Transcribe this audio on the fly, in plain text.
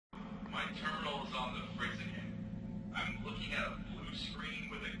my terminal is on the fritz again. I'm looking at a blue screen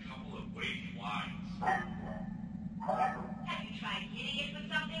with a couple of wavy lines. Have you tried hitting it with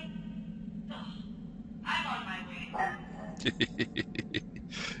something? Ugh, I'm on my way.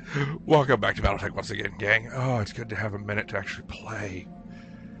 Welcome back to Battletech once again, gang. Oh, it's good to have a minute to actually play.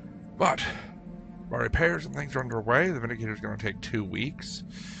 But my repairs and things are underway. The Vindicator is going to take 2 weeks.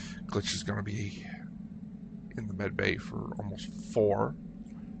 Glitch is going to be in the med bay for almost 4.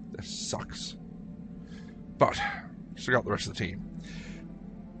 This sucks. But still got the rest of the team.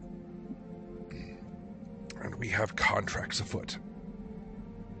 And we have contracts afoot.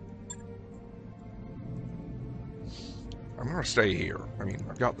 I'm going to stay here. I mean,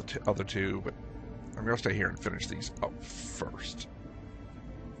 I've got the other two, but I'm going to stay here and finish these up first.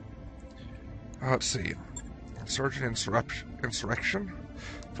 Let's see. Insurgent insurrection.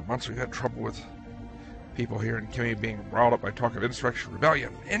 For months we've had trouble with people here in Kimi being riled up by talk of insurrection,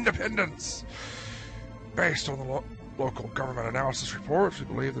 rebellion, independence. Based on the local government analysis reports, we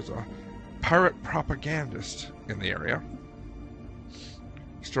believe there's a pirate propagandist in the area,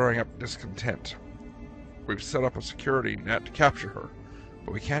 stirring up discontent. We've set up a security net to capture her,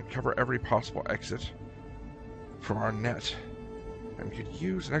 but we can't cover every possible exit from our net. And we could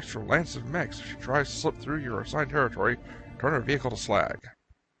use an extra lance of mechs if she tries to slip through your assigned territory, turn her vehicle to slag.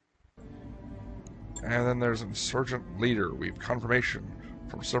 And then there's an insurgent leader. We've confirmation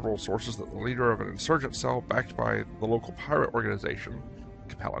from several sources that the leader of an insurgent cell backed by the local pirate organization,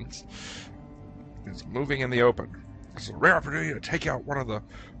 Capellans, is moving in the open. It's a rare opportunity to take out one of the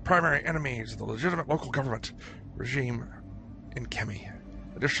primary enemies of the legitimate local government regime in Kimi.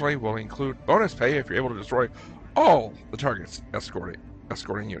 Additionally, we'll include bonus pay if you're able to destroy all the targets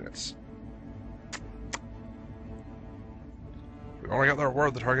escorting units. We only got their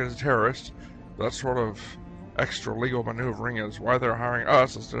word the target is a terrorist. That sort of extra legal maneuvering is why they're hiring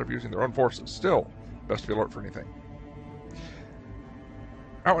us instead of using their own forces. Still, best to be alert for anything.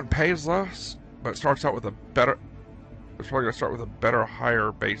 That one pays less, but it starts out with a better... It's probably going to start with a better,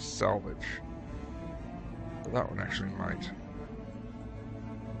 higher base salvage. But that one actually might.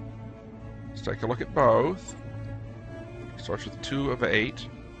 Let's take a look at both. Starts with 2 of 8.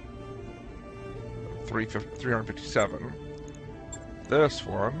 357. This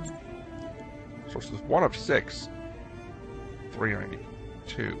one starts with 1 of 6.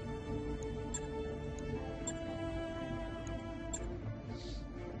 392.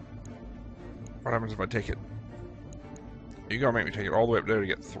 What happens if I take it? You gotta make me take it all the way up there to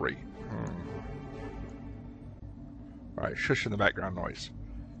get 3. Alright, shush in the background noise.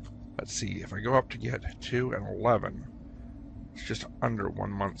 Let's see, if I go up to get 2 and 11, it's just under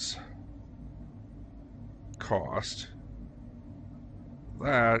 1 month's cost.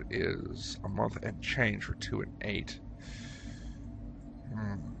 That is a month and change for 2 and 8.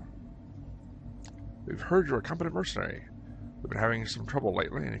 We've heard you're a competent mercenary. We've been having some trouble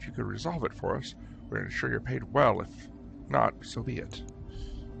lately, and if you could resolve it for us, we're going to ensure you're paid well. If not, so be it.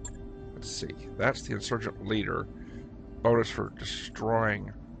 Let's see. That's the insurgent leader. Bonus for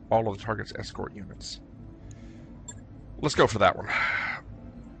destroying all of the target's escort units. Let's go for that one.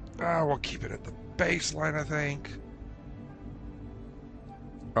 We'll keep it at the baseline, I think.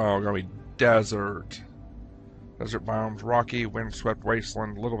 Oh, gonna be desert. Desert biomes, rocky, windswept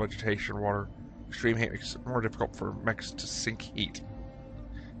wasteland, little vegetation, water. Extreme heat makes it more difficult for mechs to sink heat.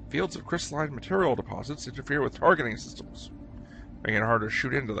 Fields of crystalline material deposits interfere with targeting systems, making it hard to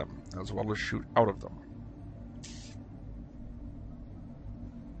shoot into them, as well as shoot out of them.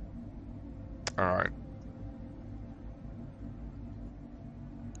 Alright.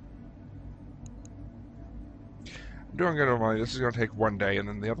 I'm doing good on money. This is going to take 1 day, and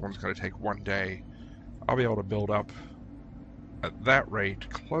then the other one's going to take 1 day. I'll be able to build up at that rate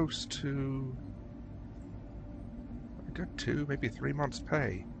close to a good 2, maybe 3 months'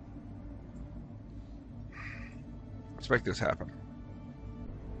 pay. Let's make this happen.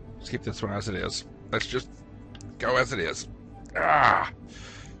 Let's keep this one as it is. Let's just go as it is.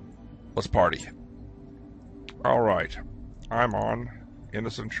 Let's party. Alright. I'm on in the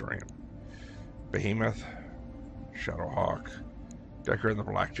Centurion. Behemoth, Shadowhawk, Decker, and the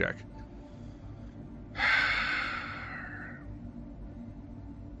Blackjack.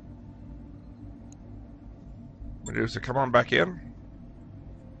 Medusa, come on back in.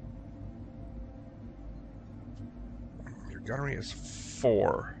 Your gunnery is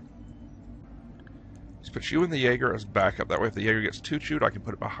 4. Let's put you and the Jaeger as backup. That way if the Jaeger gets too chewed, I can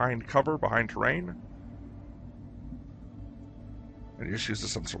put it behind cover, behind terrain. And you just use the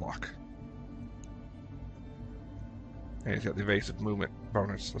sensor lock. And he's got the evasive movement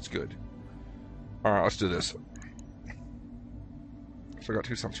bonus. That's good. Alright, let's do this. So I got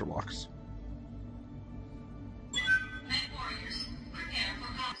 2 sensor locks. Warriors, prepare for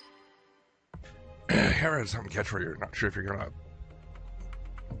combat. Here is something catch where you're not sure if you're gonna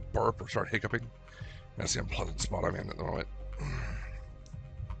burp or start hiccuping. That's the unpleasant spot I'm in at the moment.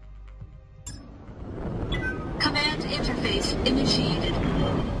 Command interface initiated.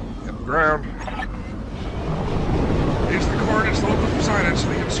 Hit the ground. Use the coordinates the local provided, so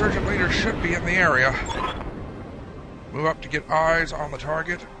the insurgent leader should be in the area. Move up to get eyes on the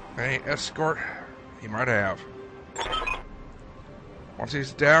target. Any escort he might have. Once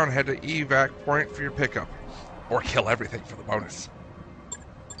he's down, head to evac point for your pickup. Or kill everything for the bonus.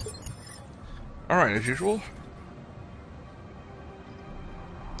 Alright, as usual.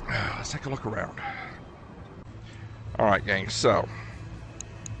 Let's take a look around. Alright, gang, so.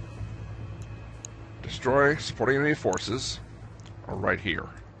 Destroy supporting enemy forces are right here.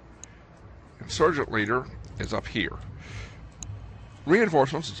 Insurgent leader is up here.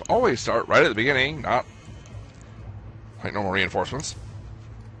 Reinforcements always start right at the beginning, not like normal reinforcements.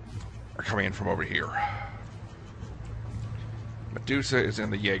 Are coming in from over here. Medusa is in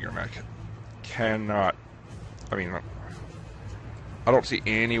the Jaeger mech. Cannot. I mean, I don't see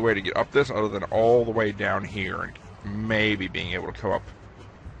any way to get up this other than all the way down here and maybe being able to come up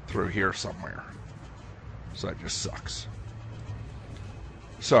through here somewhere. So that just sucks.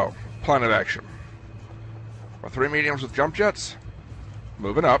 So, plan of action. Our 3 mediums with jump jets,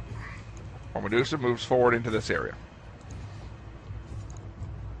 moving up, while Medusa moves forward into this area.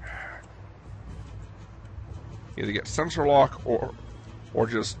 Either get sensor lock or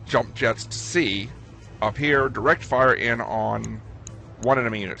just jump jets to C. Up here, direct fire in on 1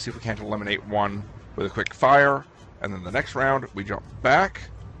 enemy unit. See if we can't eliminate 1 with a quick fire. And then the next round, we jump back,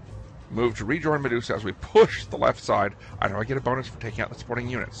 move to rejoin Medusa as we push the left side. I know I get a bonus for taking out the supporting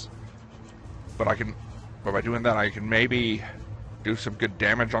units. But by doing that, I can maybe do some good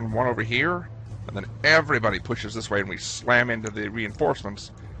damage on 1 over here. And then everybody pushes this way and we slam into the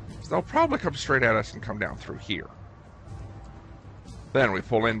reinforcements. So they'll probably come straight at us and come down through here. Then we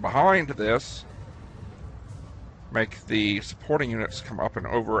pull in behind this, make the supporting units come up and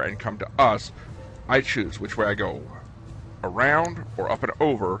over and come to us. I choose which way I go, around or up and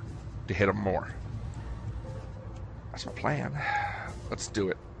over to hit them more. That's my plan. Let's do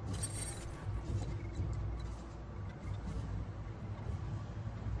it.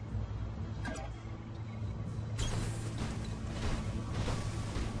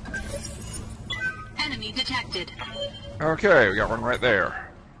 Enemy detected. Okay, we got one right there.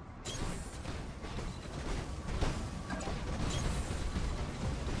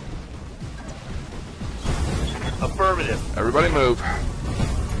 Affirmative. Everybody move. I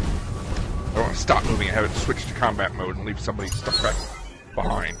don't want to stop moving and have it switch to combat mode and leave somebody stuck back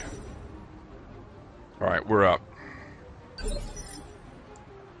behind. Alright, we're up.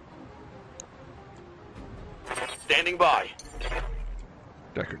 Standing by.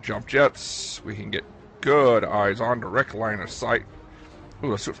 Decker jump jets. We can get good eyes on, direct line of sight.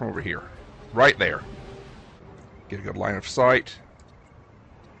 Ooh, let's do it from over here. Right there. Get a good line of sight.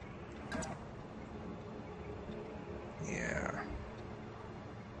 Yeah.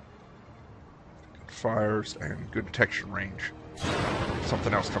 Good fires and good detection range.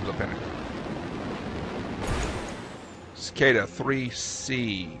 Something else comes up in it. Cicada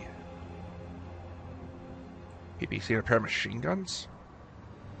 3C. PPC and a pair of machine guns?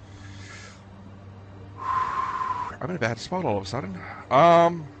 I'm in a bad spot all of a sudden.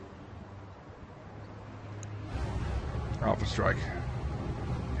 Alpha strike.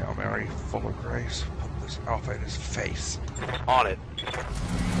 Hail Mary, full of grace. Put this alpha in his face. On it.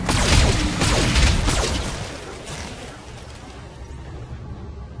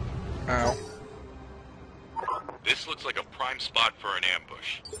 Ow. This looks like a prime spot for an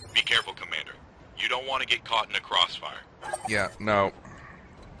ambush. Be careful, Commander. You don't want to get caught in a crossfire. Yeah, no.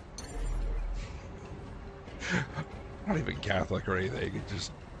 Not even Catholic or anything. It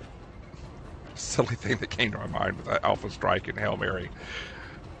just silly thing that came to my mind with that Alpha Strike and Hail Mary.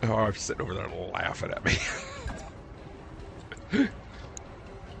 Oh, I'm sitting over there laughing at me.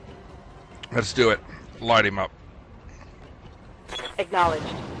 Let's do it. Light him up. Acknowledged.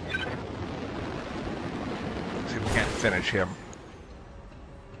 See if we can't finish him.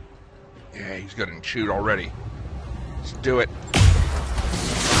 Yeah, he's good and chewed already. Let's do it.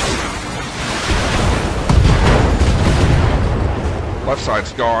 Left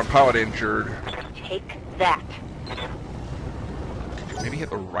side's gone. Pilot injured. Take that. Could you maybe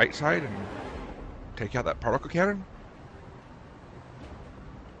hit the right side and take out that particle cannon?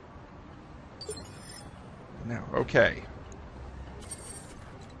 No. Okay.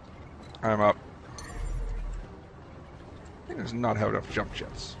 I'm up. It does not have enough jump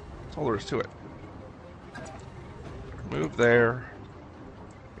jets. That's all there is to it. Move there.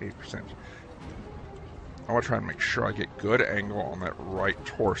 80%. I want to try and make sure I get good angle on that right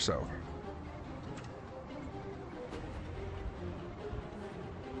torso.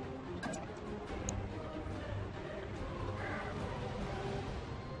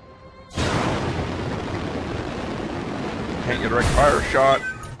 Can't get a direct fire shot.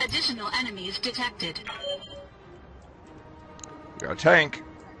 Additional enemies detected. We got a tank.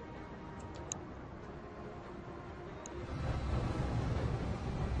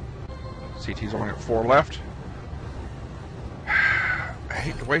 CT's only got 4 left. I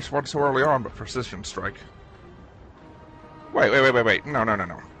hate to waste one so early on, but precision strike. Wait.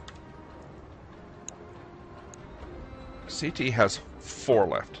 No. CT has 4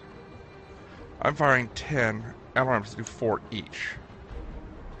 left. I'm firing 10. LRMs to do 4 each.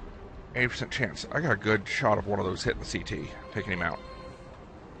 80% chance. I got a good shot of one of those hitting the CT, taking him out.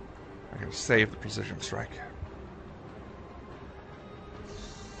 I can save the precision strike.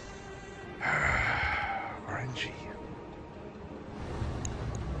 RNG.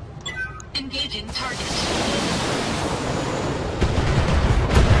 Engaging target.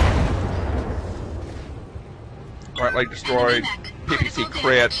 Right leg destroyed. PPC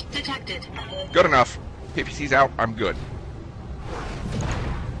crit. Detected. Good enough. PPC's out. I'm good.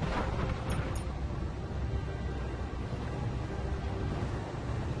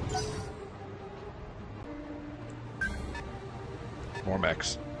 More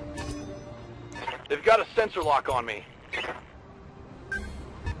mechs. They've got a sensor lock on me.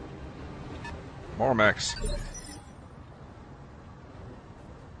 More mechs.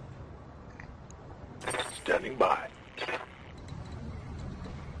 Standing by.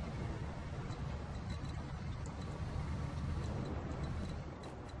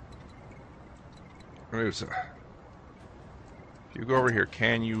 If you go over here,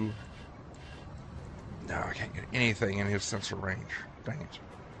 can you... No, I can't get anything in his sensor range. Dang it.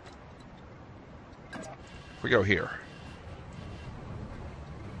 If we go here,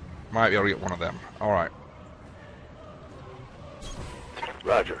 might be able to get one of them. Alright.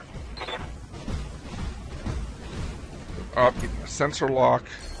 Roger. Up, getting a sensor lock.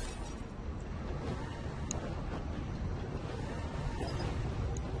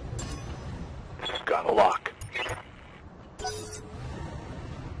 Got a lock.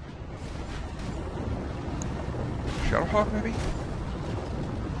 Shadowhawk, maybe?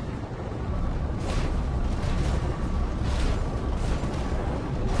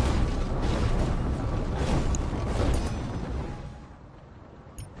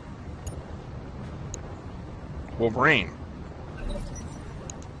 Wolverine.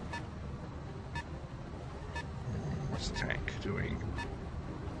 What's the tank doing?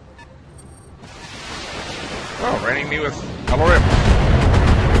 Oh, raining me with LRM.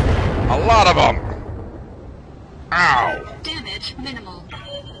 A lot of them! Ow! Damage minimal.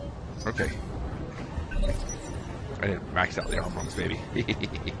 Okay. I didn't max out the armor on this baby.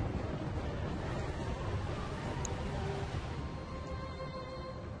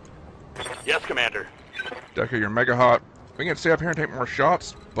 Yes, Commander. Decker, you're mega hot. We can stay up here and take more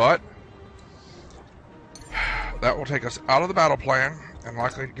shots, but that will take us out of the battle plan and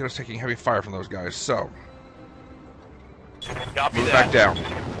likely get us taking heavy fire from those guys. So, Copy move that. back down.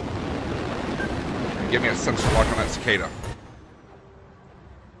 And give me a sensor lock on that cicada.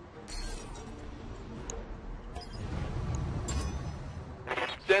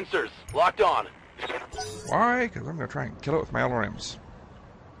 Sensors locked on. Why? Because I'm going to try and kill it with my LRMs.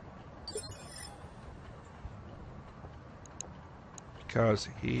 Because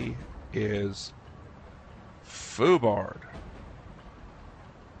he is Foobard.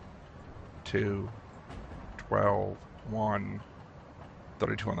 2, 12, 1,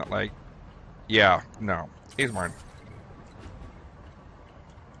 32 on that leg. Yeah, no. He's mine.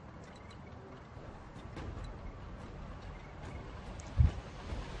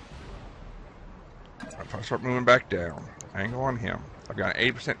 If I start moving back down, angle on him, I've got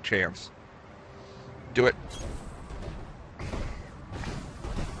an 80% chance. Do it.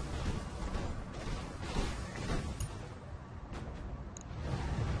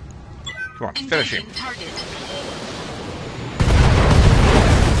 Come on, finish him. Target.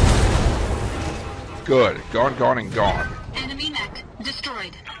 Good. Gone, gone, and gone. Enemy mech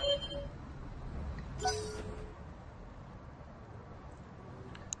destroyed.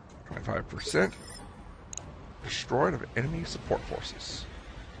 25% destroyed of enemy support forces.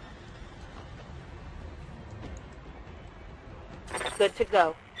 Good to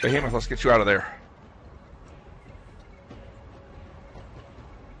go. Behemoth, let's get you out of there.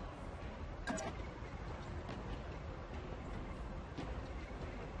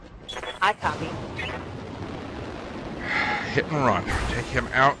 I copy. Hit and run. Take him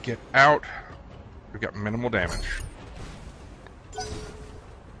out. Get out. We've got minimal damage. You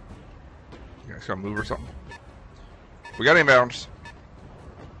guys gonna move or something? We got inbounds.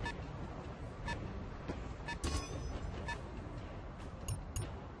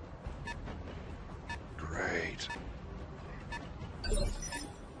 Great.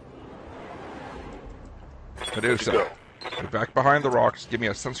 Medusa, you're back behind the rocks. Give me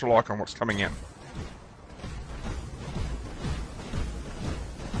a sensor lock on what's coming in.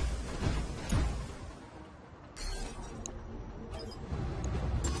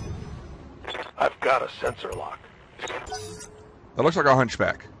 I've got a sensor lock. That looks like a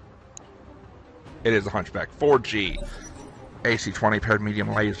hunchback. It is a hunchback. 4G. AC-20 paired medium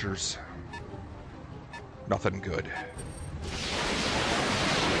lasers. Nothing good.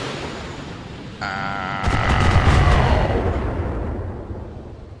 Ow.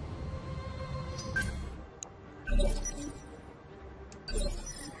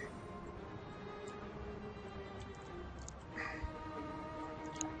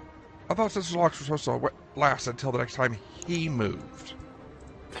 I thought sensor locks were supposed to last until the next time he moved.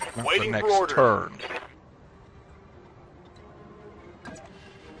 Not Waiting the for next orders. turn.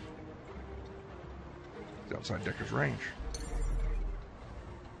 He's outside Decker's range.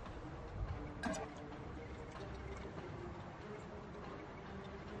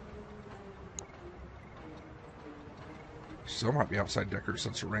 Still might be outside Decker's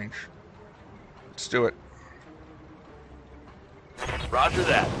sensor range. Let's do it. Roger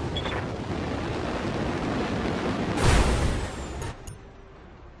that.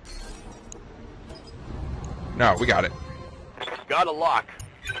 No, we got it. Got a lock.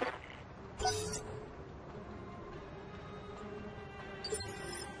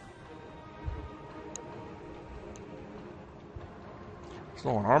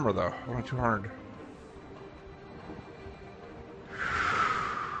 Still on armor though. Only 200.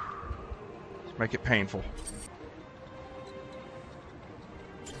 Let's make it painful.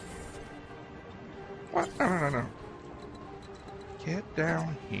 What? No. Get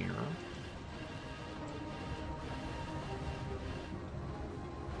down here.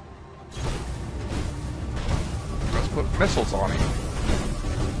 Let's put missiles on him.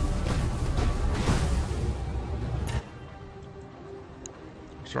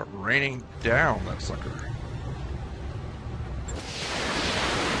 Start raining down that sucker.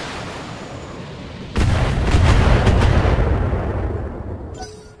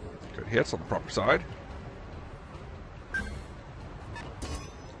 Good hits on the proper side.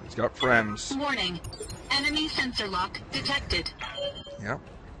 He's got friends. Warning. Enemy sensor lock detected. Yep.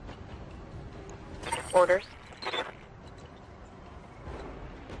 Orders.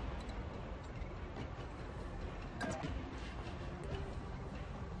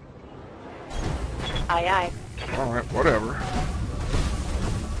 Aye, aye. Alright, whatever.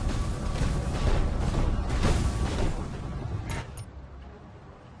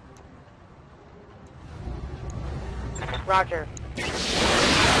 Roger.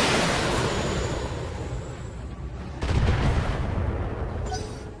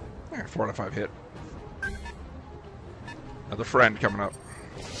 Yeah, 4 out of 5 hit. Another friend coming up.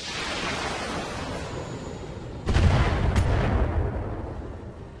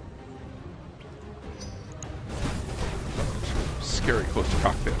 Scary close to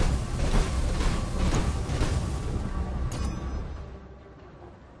cockpit.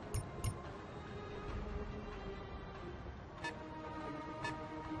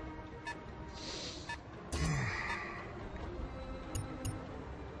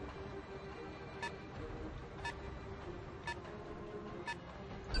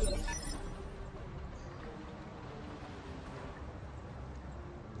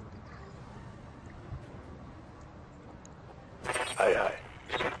 Aye, aye.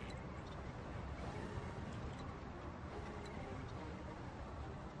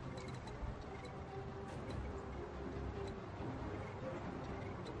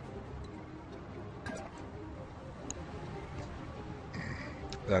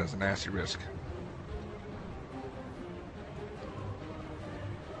 That is a nasty risk.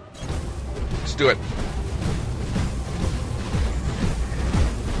 Let's do it.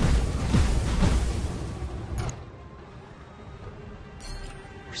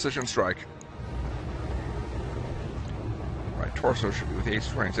 Precision strike. Right, torso should be with the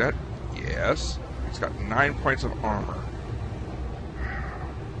AC-20. Is that? Yes. He's got 9 points of armor.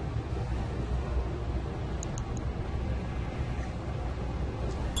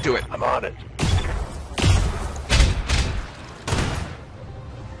 Do it. I'm on it.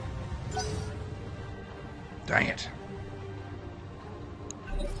 Dang it.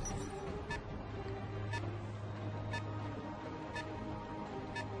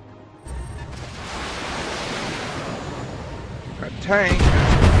 tank.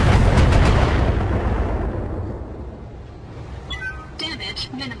 Damage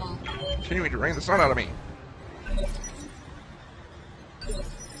minimal. Continuing to rain the sun out of me.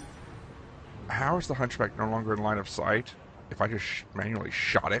 How is the Hunchback no longer in line of sight if I just manually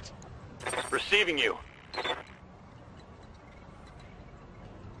shot it? Receiving you.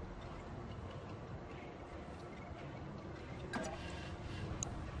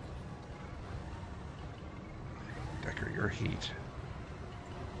 Decker, your heat.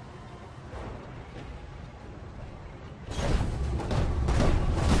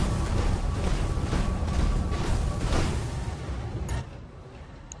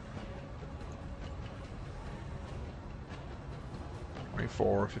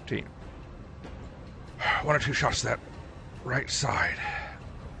 Or 15. One or two shots to that right side.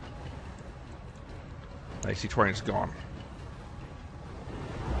 AC-20 is gone.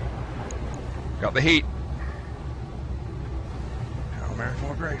 Got the heat. Oh, Mary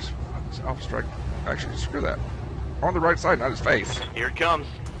full of grace. This Alpha Strike. Actually, screw that. On the right side, not his face. Here it comes.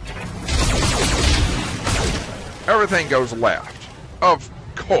 Everything goes left. Of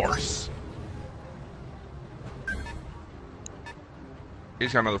course.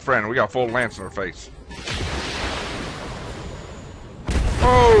 He's got another friend. We got full lance in our face.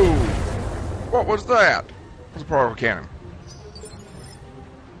 Oh! What was that? It was a powerful cannon.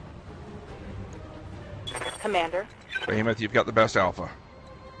 Commander. Behemoth, you've got the best alpha.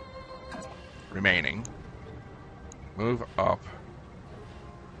 Remaining. Move up.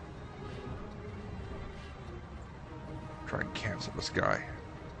 Try and cancel this guy.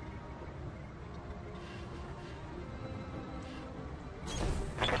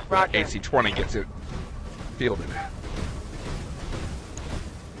 Roger. AC-20 gets it fielded.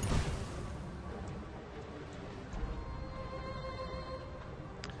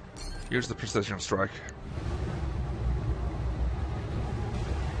 Use the precision strike.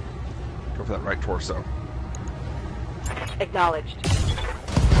 Go for that right torso. Acknowledged.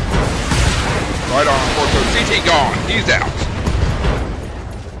 Right arm torso. CT gone. He's out.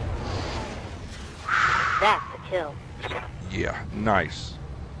 That's a kill. Yeah, nice.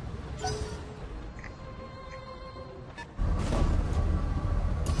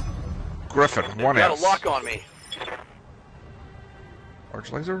 Griffin, 1S. Got a lock on me.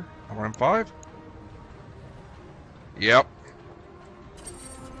 Large laser, RM5. Yep.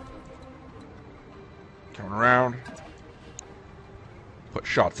 Coming around. Put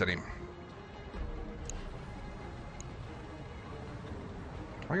shots at him.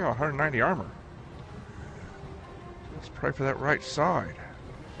 I got 190 armor. Let's pray for that right side.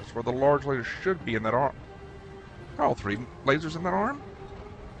 That's where the large laser should be in that arm. All 3 lasers in that arm?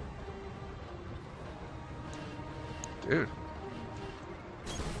 Dude.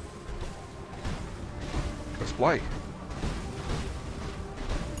 Let's play.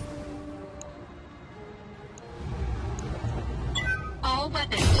 All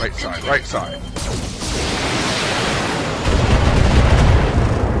weapons. Right side, right side.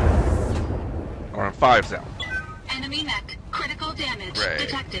 RM5's out. Enemy mech. Critical damage Right.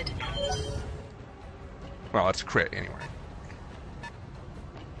 detected. Well, that's a crit anyway.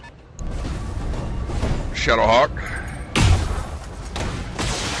 Shadowhawk.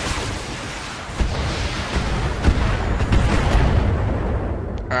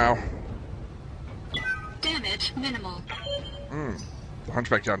 Ow. Damage minimal. The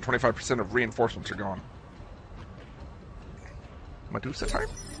Hunchback down. 25% of reinforcements are gone. Medusa time?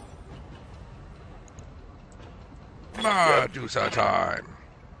 Medusa time.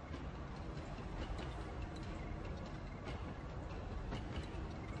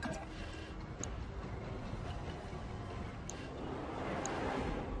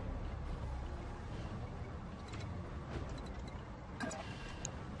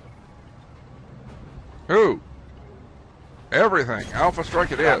 Who? Everything. Alpha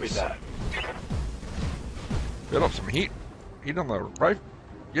Strike it Copy is. that. Build up some heat. Heat on the right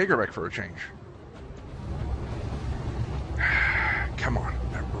Jaegerbeck for a change. Come on,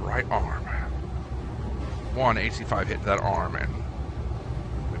 that right arm. 1 AC-5 hit to that arm, and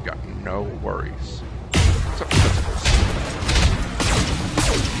we've got no worries. Except for physicals.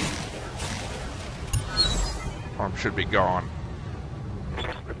 Arm should be gone.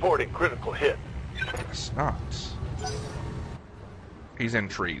 Reporting critical hit. It's not. He's in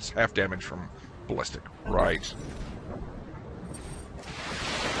trees. Half damage from ballistic. Right.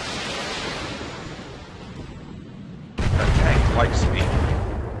 That tank likes me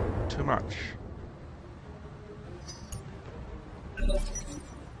too much.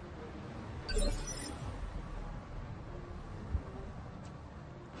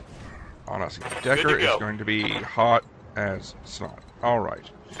 On us. Decker is going to be hot as snot.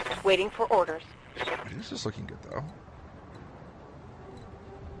 Alright. Waiting for orders. This is looking good, though.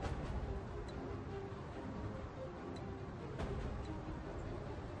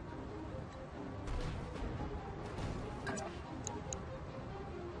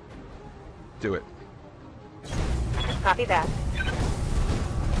 Do it. Copy that.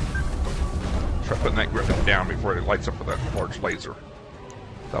 Try putting that griffin down before it lights up with that large laser.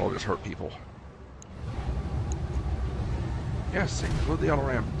 That'll just hurt people. Yes, include the yellow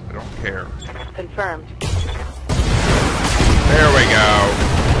ram. I don't care. Confirmed. There we go.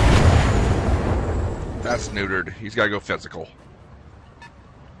 That's neutered. He's got to go physical.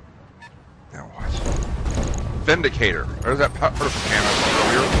 Now what? Vindicator. There's that person cannon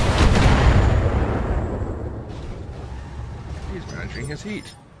earlier. He's managing his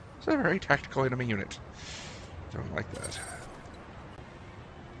heat. It's a very tactical enemy unit. Don't like that.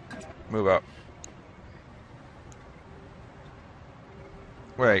 Move up.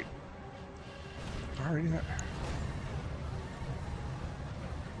 Wait. Already that.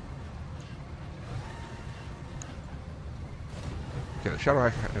 Okay, the Shadow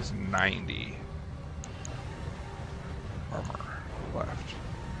Hack has 90 armor left.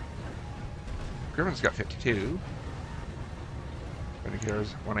 Griffin's got 52.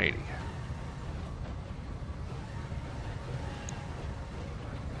 Vindicator's 180.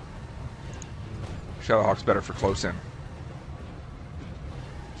 Shadowhawk's better for close in.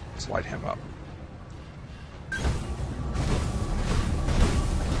 Let's light him up.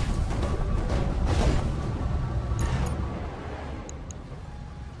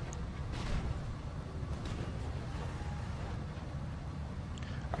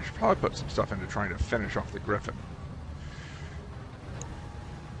 I should probably put some stuff into trying to finish off the Griffin.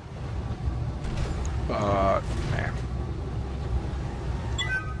 But, man.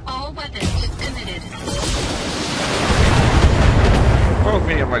 All weapons committed. Both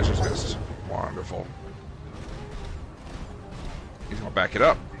medium lasers missed. Wonderful. He's going to back it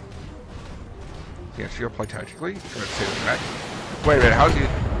up. Can't shield play tactically. Try to save him back. Wait a minute, how's he...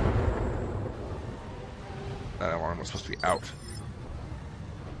 That alarm was supposed to be out.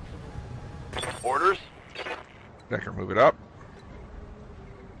 Orders? Decker, move it up.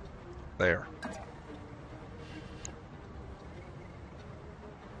 There.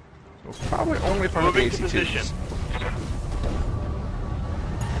 So probably only from the Moving to AC2s. position.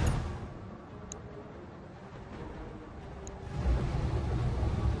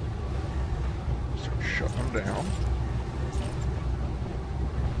 Start shutting them down.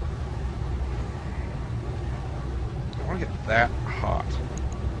 I don't want to get that hot.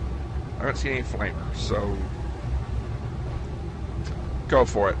 I haven't seen any flamers, so go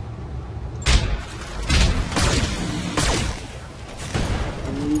for it.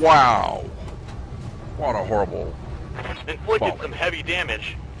 Wow. What a horrible... Inflicted Falling. some heavy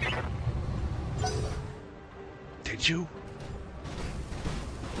damage. Did you?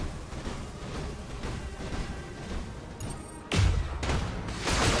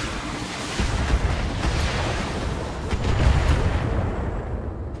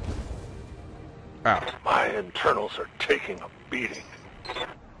 Ow. My internals are taking a beating.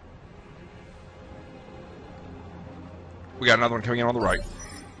 We got another one coming in on the right.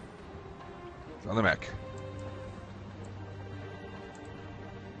 It's on the mech.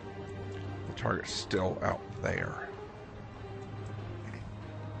 The target's still out there.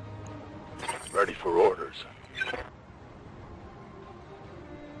 Ready for orders.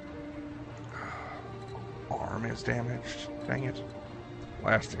 Arm is damaged. Dang it.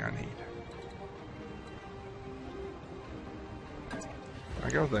 Last thing I need.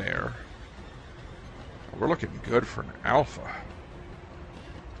 I go there. We're looking good for an alpha.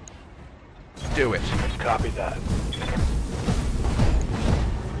 Do it. Copy that.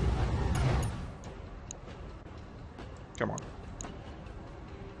 Come on.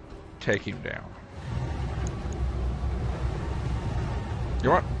 Take him down. You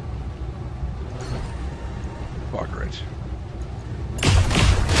know what? Bugger it.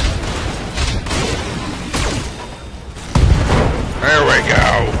 There we go.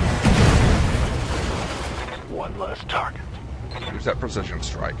 One less target. Use that precision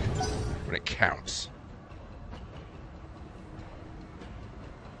strike when it counts.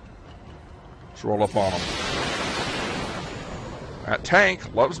 Let's roll up on him. That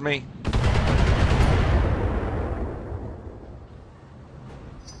tank loves me.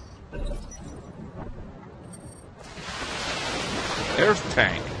 There's the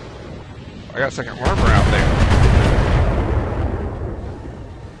tank. I got a second armor out there.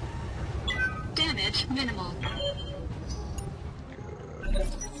 Damage minimal. Good.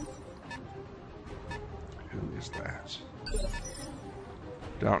 Who is that?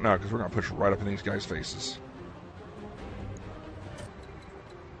 Don't know, because we're going to push right up in these guys' faces.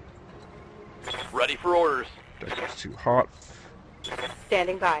 Ready for orders. That gets too hot.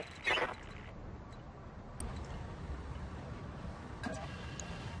 Standing by.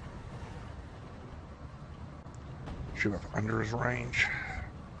 Shoot up under his range.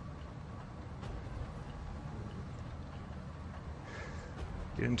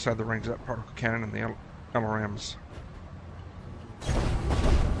 Get inside the range of that particle cannon and the LRMs.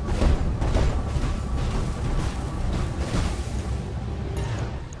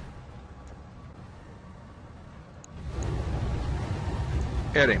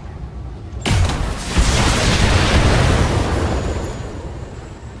 Hit him.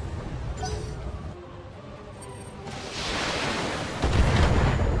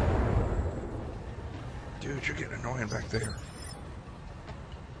 Dude, you're getting annoying back there.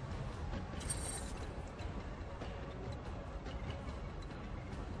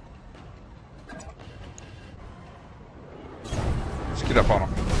 Let's get up on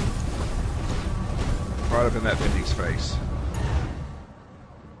him. Right up in that Vindy's face.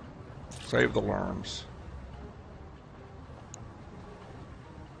 Save the alarms.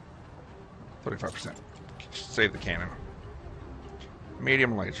 35%. Save the cannon.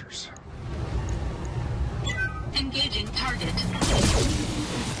 Medium lasers. Engaging target.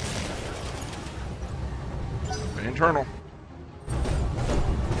 An internal.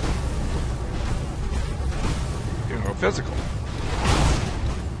 You can go physical.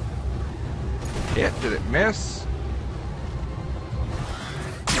 Hit. Did it miss?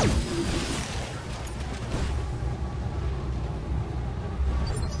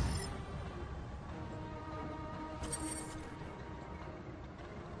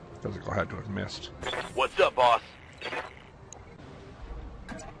 Physical had to have missed. What's up, boss?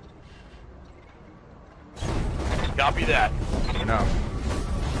 Copy that. Enough.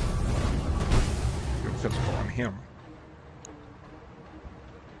 Go physical on him.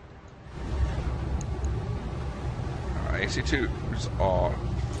 AC2 is off.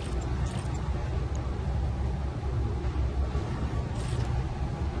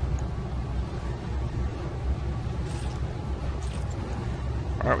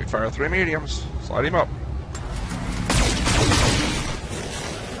 Alright, we fire 3 mediums. Slide him up.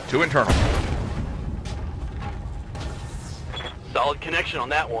 2 internal. Solid connection on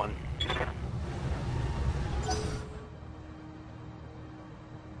that one.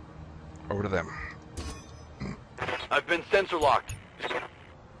 Over to them. I've been sensor locked.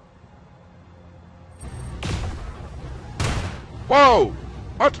 Whoa!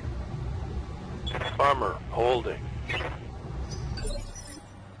 What? Armor holding.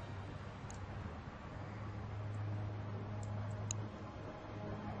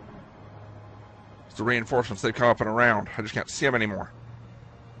 It's the reinforcements. They've come up and around. I just can't see them anymore.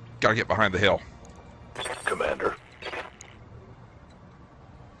 Gotta get behind the hill. Commander.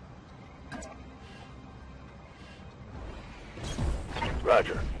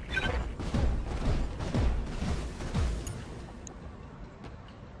 Roger.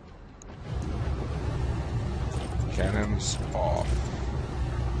 Cannons off.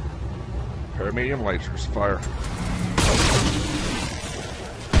 Paramedium lasers, fire.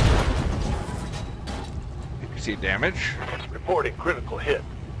 You see damage? Reporting critical hit.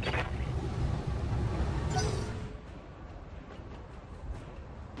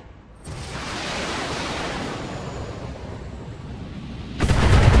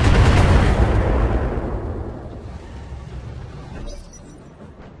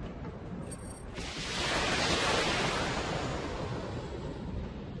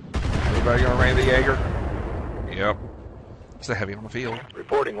 Anybody gonna rain the Jaeger? Yep. It's a heavy on the field.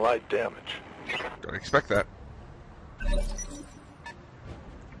 Reporting light damage. Gotta expect that.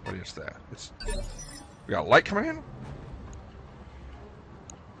 What is that? We got light coming in?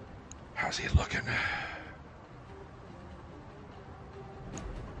 How's he looking?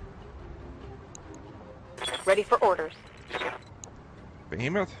 Ready for orders.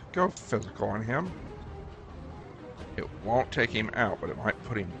 Behemoth, go physical on him. It won't take him out, but it might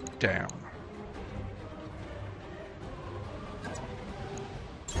put him down.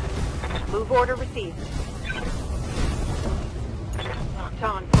 Move order received. Locked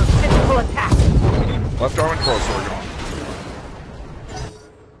on for physical attack. Left arm and torso are gone.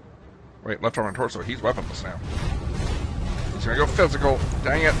 Wait, left arm and torso, he's weaponless now. He's gonna go physical.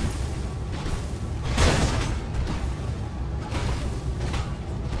 Dang it.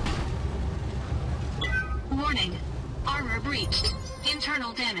 Warning. Armor breached.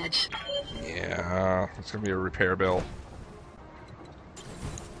 Internal damage. Yeah, it's gonna be a repair bill.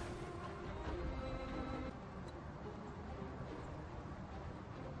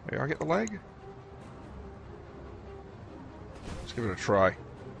 Maybe I'll get the leg? Let's give it a try.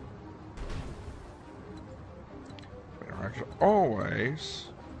 Interaction always.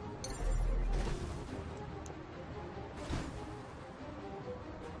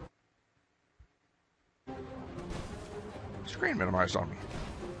 Screen minimized on me.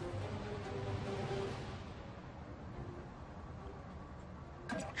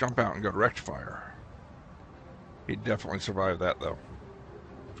 Jump out and go direct fire. He'd definitely survive that, though.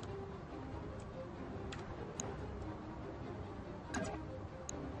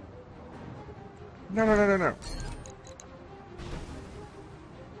 No, no, no, no, no.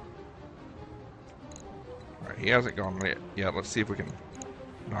 Alright, he hasn't gone yet. Let's see if we can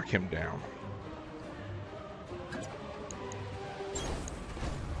knock him down.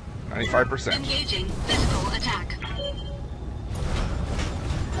 95%. Engaging physical attack.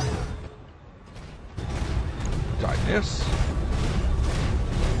 Did I miss?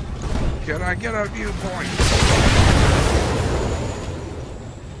 Can I get a viewpoint?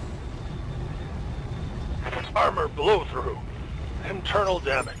 Armor blow through. Internal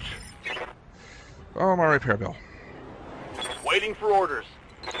damage. Oh, my repair bill. Waiting for orders.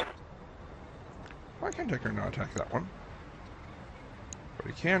 Why can't Decker not attack that one? But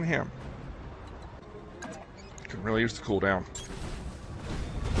he can him. Can really use the cooldown.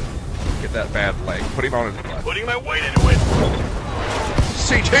 Get that bad leg. Put him on his butt. Putting my weight into it.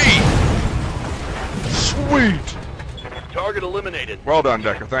 CT! Sweet! Target eliminated. Well done,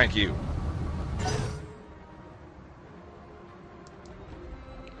 Decker. Thank you.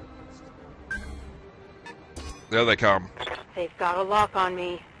 There they come. They've got a lock on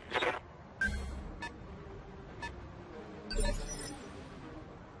me.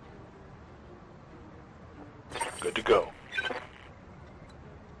 Good to go.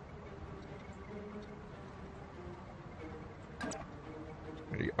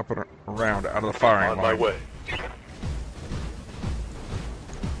 Up and around, out of the firing On line. my way.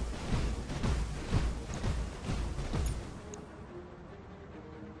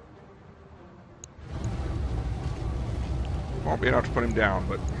 Won't be enough to put him down,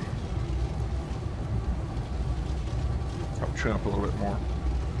 but I'll trim up a little bit more.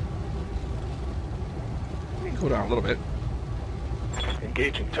 He can cool down a little bit.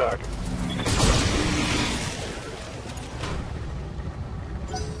 Engaging target.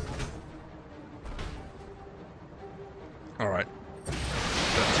 Alright. The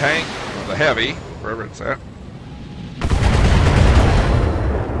tank, or the heavy, wherever it's at.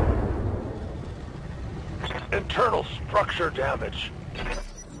 Internal structure damage.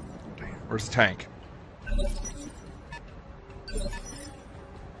 Where's the tank?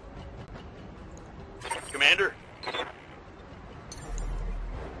 Commander.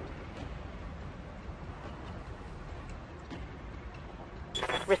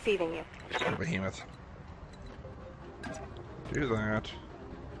 Receiving you. Behemoth. Do that.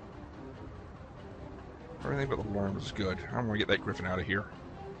 Everything but the worm is good. I'm gonna get that griffin out of here.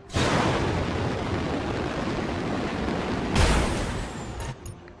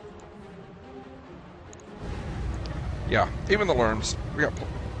 Yeah, even the worms. We got.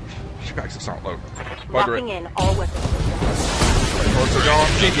 She backs us not low. Locking in all weapons. Horse are gone.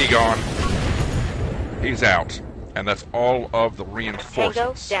 Kiki gone. He's out, and that's all of the Tango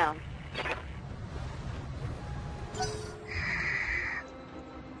reinforcements. down.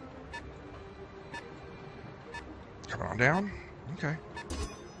 Coming on down. Okay.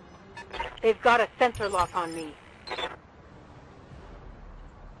 They've got a sensor lock on me.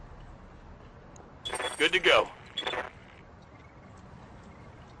 Good to go.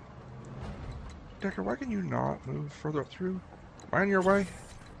 Decker, why can you not move further up through? Am I in your way?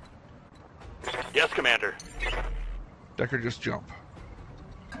 Yes, Commander. Decker, just jump.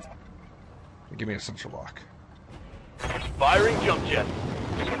 And give me a sensor lock. Firing jump jet.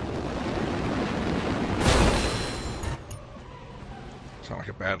 Sound like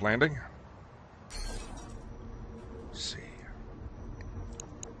a bad landing. Let's see.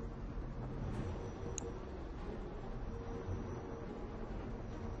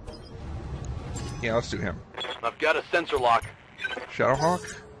 Yeah, let's do him. I've got a sensor lock.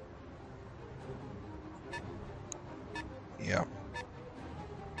 Shadowhawk? Yep.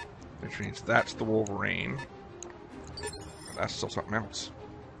 Which means that's the Wolverine. That's still something else.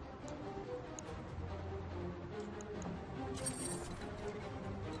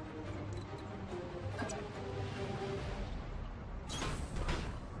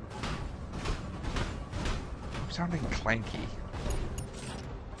 I'm sounding clanky.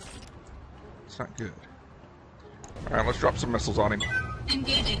 It's not good. Alright, let's drop some missiles on him.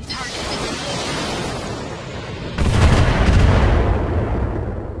 Engaging target.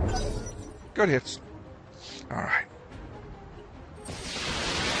 Good hits. Alright.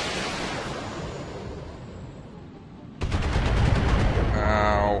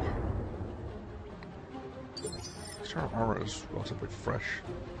 Ow. Our armor is relatively fresh.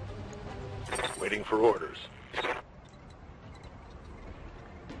 Waiting for orders.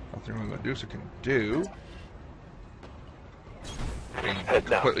 Nothing really Medusa can do. Being Head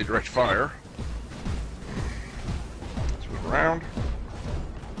now. completely direct fire. Let's move around.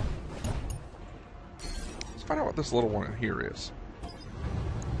 Let's find out what this little one in here is.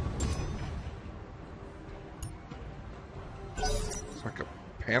 It's like a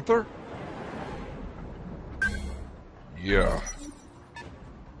panther? Yeah.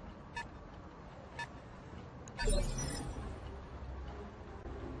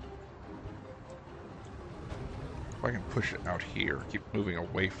 If I can push it out here, keep moving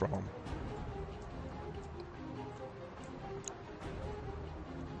away from them.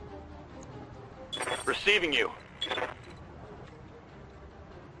 Receiving you.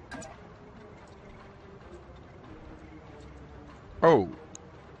 Oh!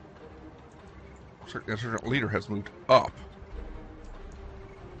 Looks like the insurgent leader has moved up.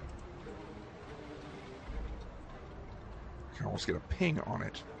 I can almost get a ping on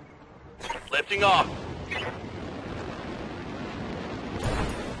it. Lifting off.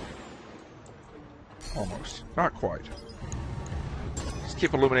 Almost. Not quite. Just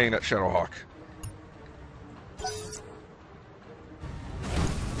keep illuminating that Shadowhawk.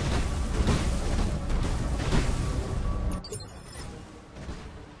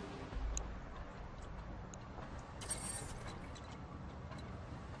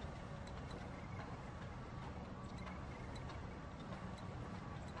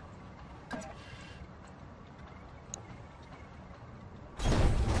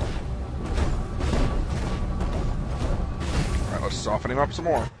 Soften him up some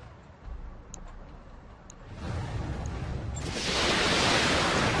more.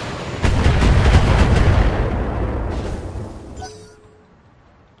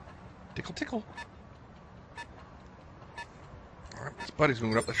 Tickle, tickle. Alright, his buddy's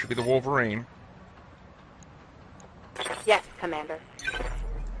moving up. That should be the Wolverine. Yes, Commander.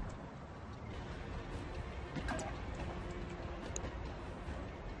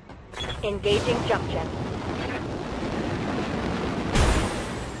 Engaging jump jet.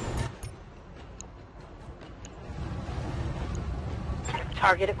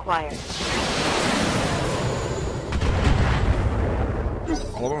 Target acquired.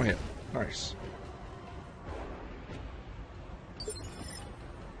 All of them hit. Nice.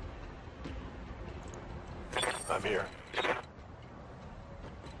 I'm here.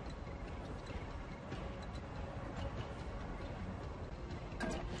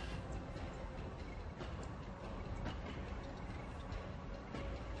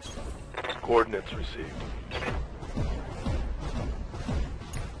 Coordinates received.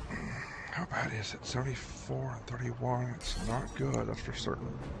 How bad is it? 74 and 31. It's not good, that's for certain.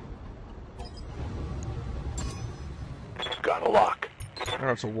 Got a lock. I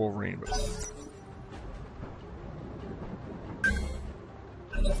know it's a Wolverine, but...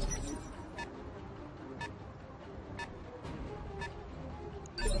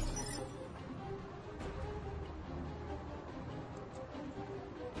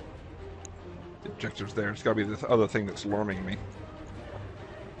 the objective's there. It's gotta be the other thing that's alarming me.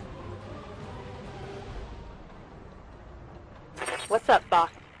 What's up, boss?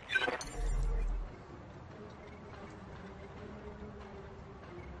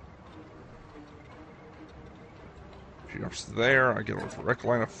 If he jumps there, I get a direct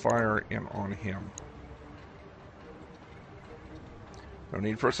line of fire in on him. No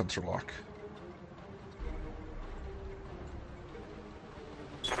need for a sensor lock.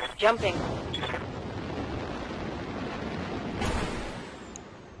 Jumping.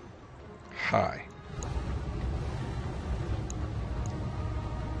 Hi.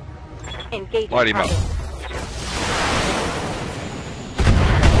 Engaging Light him up. target.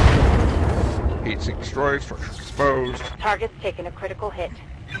 Heat sink destroyed, structure exposed. Target's taken a critical hit.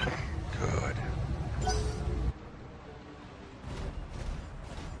 Good.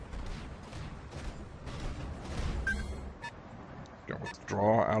 Don't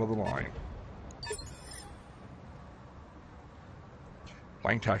withdraw out of the line.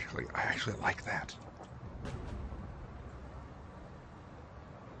 Playing tactically, I actually like that.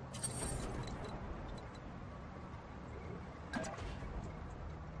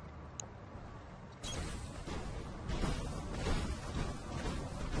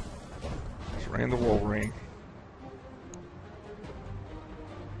 Just ran the Wolverine.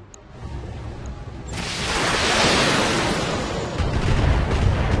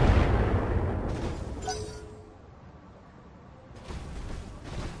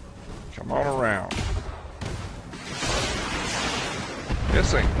 Come on around.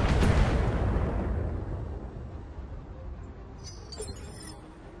 Missing.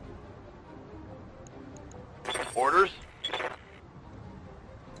 Orders?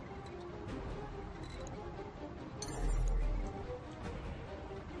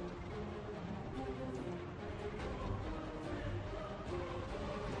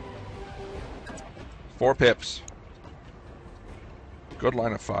 Four pips. Good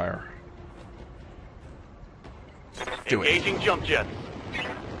line of fire. Do it. Engaging jump jets.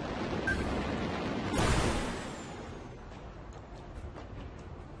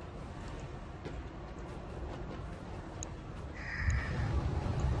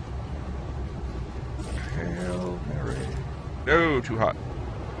 Hail Mary. No, too hot.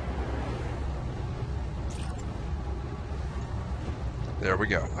 There we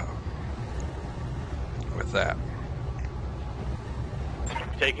go. With that.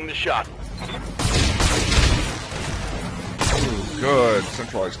 Taking the shot. Ooh, good.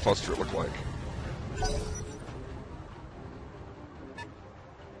 Centralized cluster, it looked like.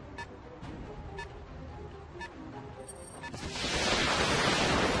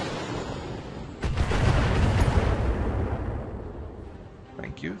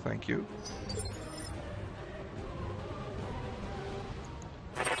 Thank you, thank you.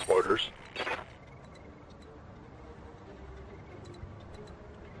 Orders.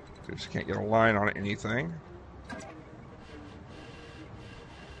 Just can't get a line on anything.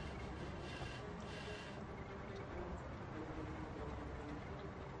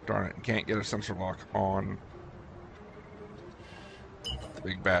 Darn it, can't get a sensor lock on the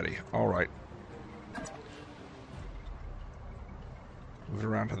big baddie. Alright. Move it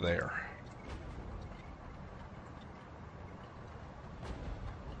around to there.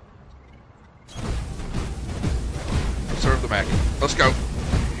 Serve the Maggie. Let's go.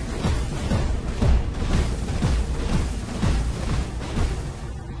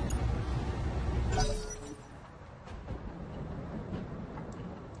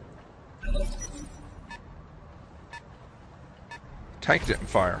 Tank didn't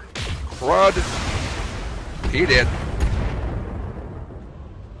fire. Crud. He did.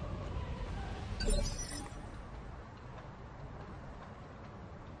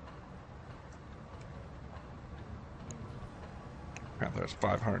 Panther's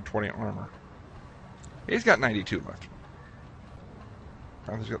 520 armor. He's got 92 left.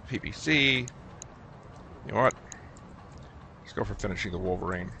 Panther's got the PPC. You know what? Let's go for finishing the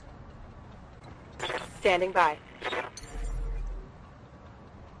Wolverine. Standing by.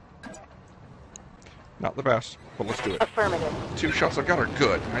 Not the best, but let's do it. Affirmative. 2 shots I've got are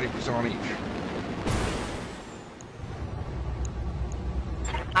good. 90% on each.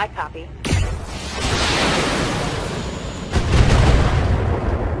 I copy.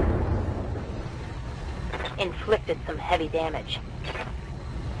 Inflicted some heavy damage.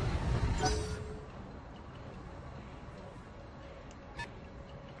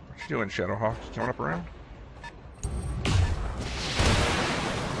 What you doing, Shadowhawk? You coming up around?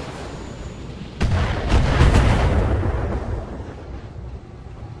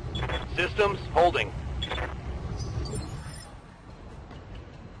 Systems holding.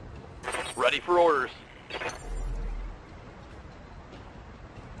 Ready for orders.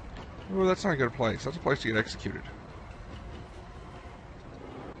 Oh, that's not a good place. That's a place to get executed.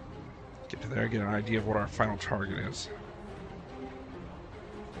 Get to there, get an idea of what our final target is.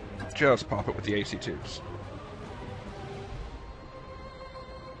 Just pop it with the AC-2s.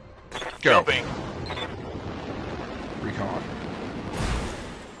 Go. Jumping. Recon.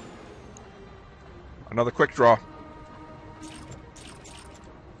 Another quick draw.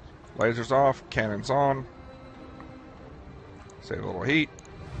 Lasers off, cannons on. Save a little heat.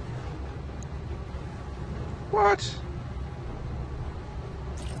 What?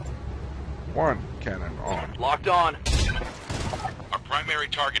 One cannon on. Locked on. Our primary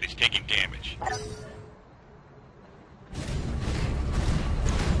target is taking damage.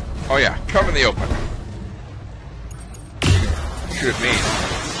 Oh yeah, come in the open. Shoot at me.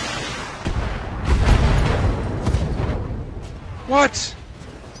 What?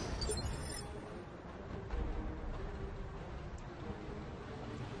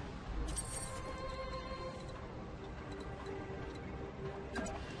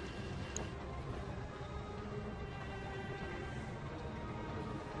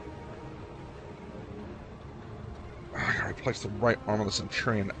 I gotta replace the right arm of the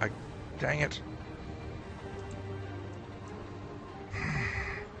Centurion. Dang it.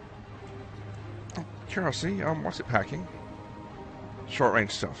 Oh, curiosity, what's it packing? Short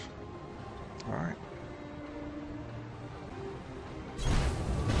range stuff. Alright.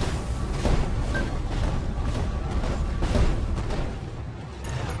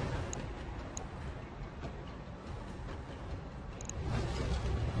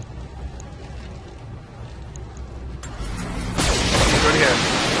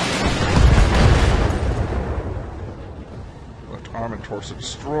 common torso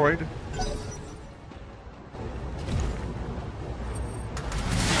destroyed.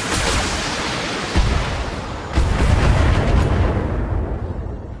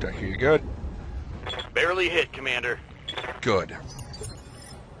 Deck, you good? Barely hit, Commander. Good.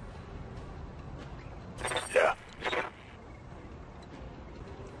 Yeah.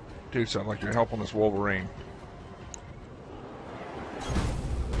 Dude, sound like you're helping this Wolverine.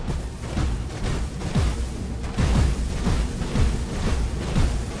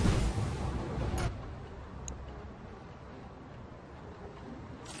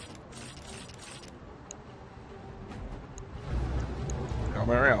 Hail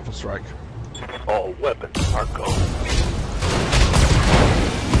Mary Alpha Strike. All weapons are go.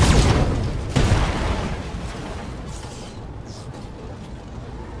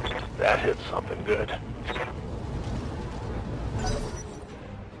 That hit something good. I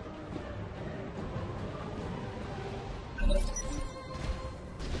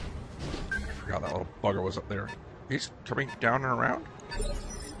forgot that little bugger was up there. He's coming down and around?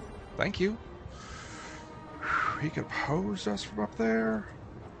 Thank you. He can pose us from up there.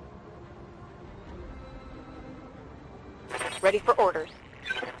 Ready for orders.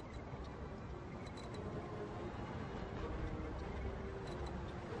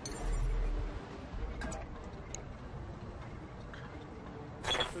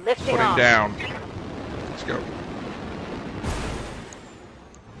 Lifting Putting off. down. Let's go.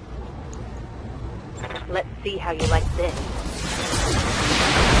 Let's see how you like this.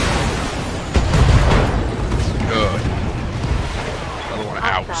 Good. Another one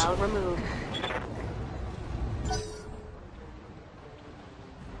out. Hostile removed.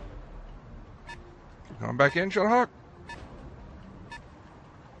 Coming back in, Shadowhawk.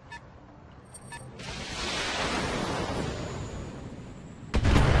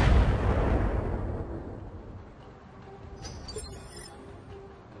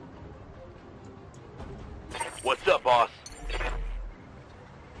 What's up, boss?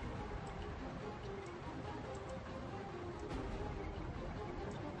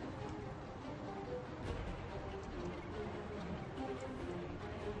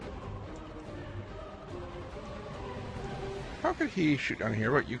 How could he shoot down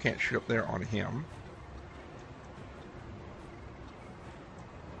here, but you can't shoot up there on him?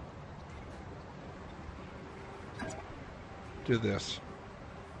 Do this.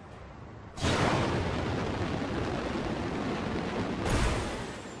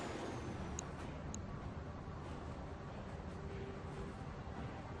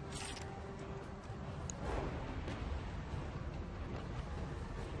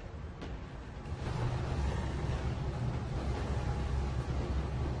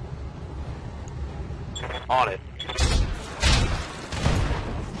 On it.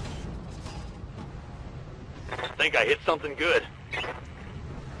 Think I hit something good.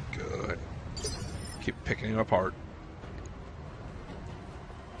 Good. Keep picking him apart.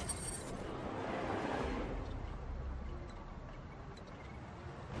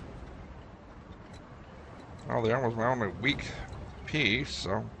 Well, the armor's my only weak piece,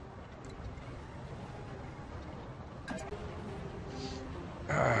 so...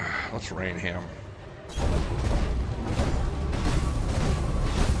 let's rain him.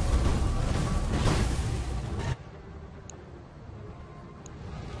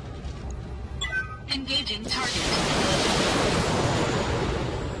 Engaging target.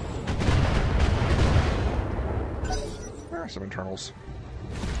 Some internals.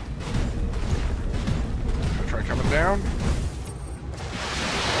 Gonna try coming down.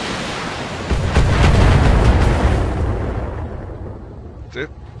 That's it.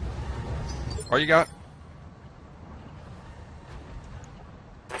 All you got?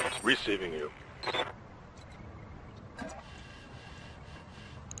 Receiving you.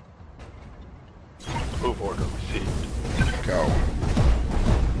 Move order received. Go.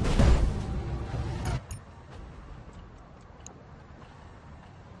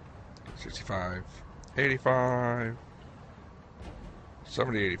 $65, $85,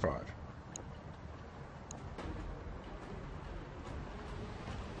 $70, $85.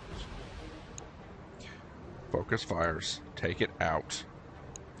 Focus fires. Take it out.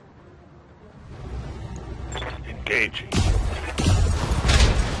 Engaging.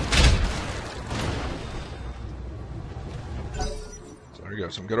 So there you go.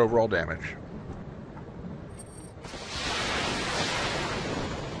 Some good overall damage.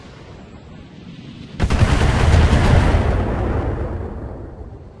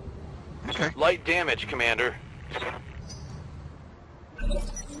 Okay. Light damage, Commander.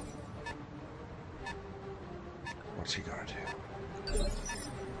 What's he gonna do?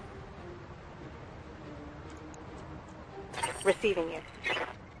 Receiving you.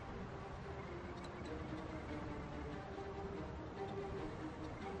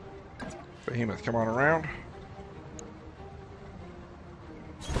 Behemoth, come on around.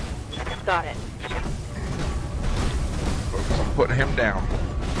 Got it. Focus on putting him down.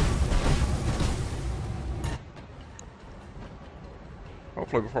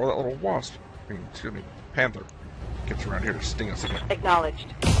 Hopefully before that little wasp, excuse me, panther, gets around here to sting us again.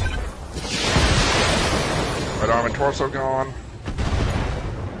 Acknowledged. Right arm and torso gone.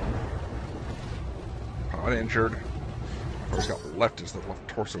 Pilot injured. All he's got left is the left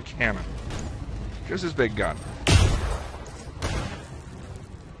torso cannon. Just his big gun. I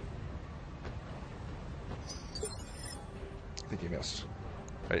think he missed.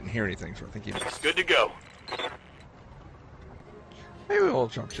 I didn't hear anything, so I think he missed. Good to go. Maybe we'll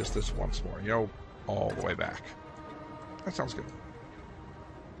jump just this once more, you know, all the way back. That sounds good.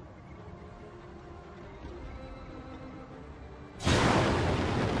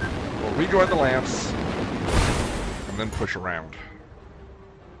 We'll rejoin the lamps, and then push around.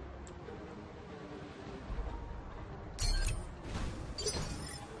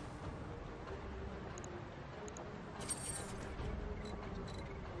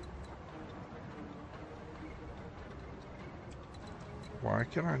 Why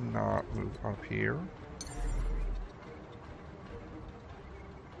can I not move up here?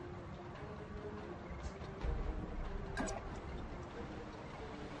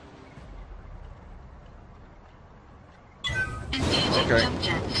 Engaging Okay. jump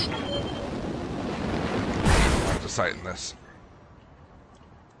jets. I'm deciding this.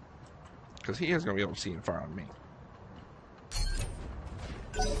 Because he is going to be able to see and fire on me.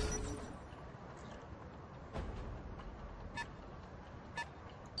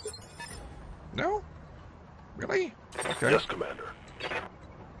 No? Really? Okay. Yes, Commander.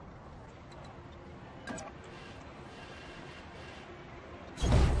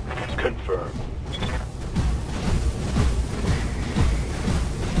 Confirmed.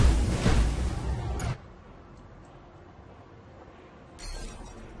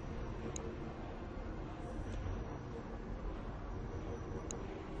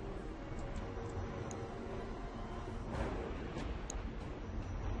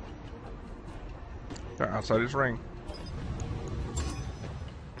 They're outside his ring.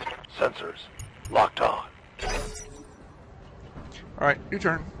 Sensors locked on. Alright, your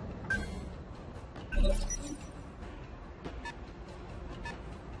turn.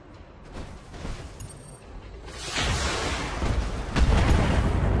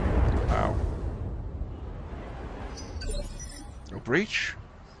 Wow. No breach?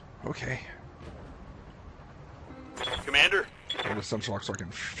 Okay. Commander? Get a sensor lock so I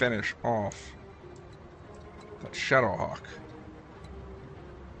can finish off that Shadowhawk.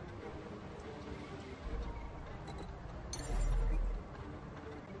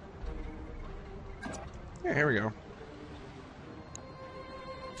 Yeah, here we go.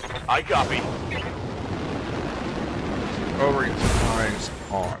 I copy. Over gets eyes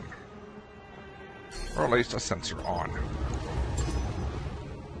on. Or at least a sensor on.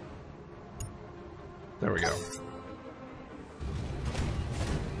 There we go.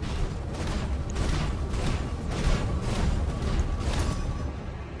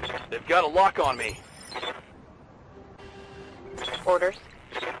 They've got a lock on me. Orders.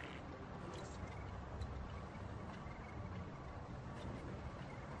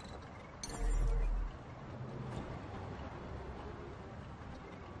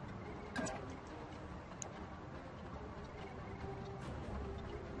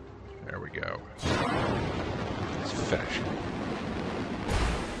 There we go. Let's finish.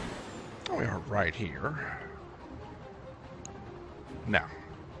 Oh, we are right here. Now.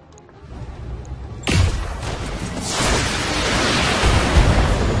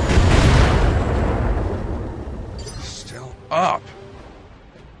 Still up.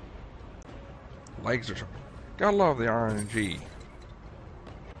 Legs or something. Gotta love the RNG.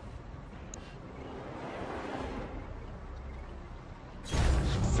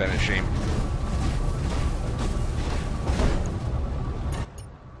 Finish him.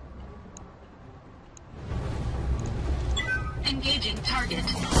 Engaging target.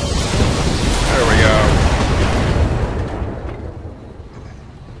 There we go.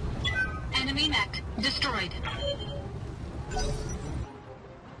 Enemy mech destroyed.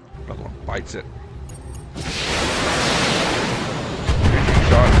 Another one bites it. Shooting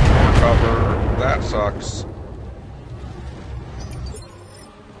shot, more cover. That sucks.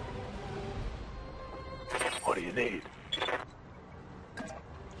 What do you need?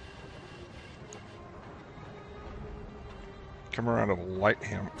 Come around and light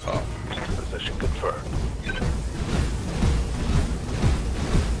him up. Position confirmed.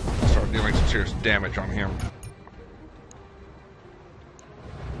 dealing some serious damage on him.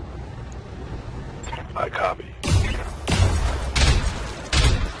 I copy.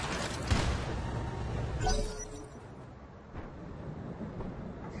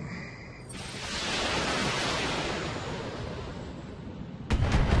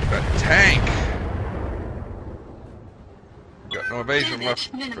 That tank! Got no evasion Damage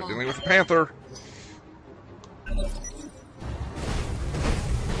left. minimal. We're dealing with the Panther.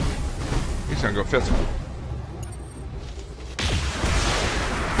 He's gonna go physical.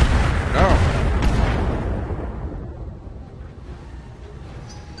 No.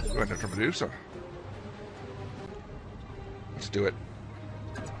 Going after Medusa. Let's do it.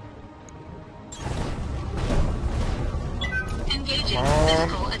 Engaging Come on.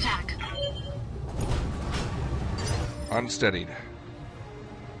 physical attack. Unsteadied.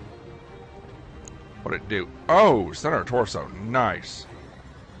 What'd it do? Oh, center torso. Nice.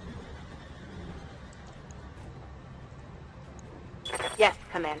 Yes,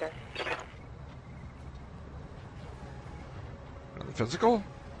 Commander. Another physical?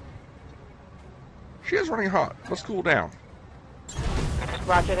 She is running hot. Let's cool down.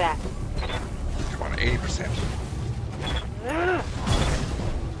 Roger that. Come on, 80%.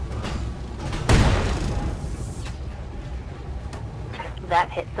 That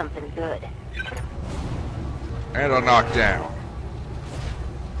hit something good. And a knockdown.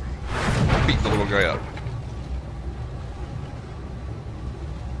 Beat the little guy up.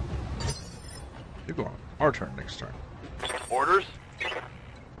 You go on. Our turn next turn. Orders?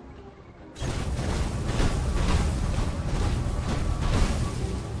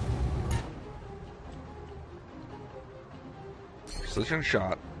 Precision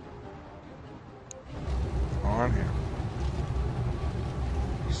shot. On him.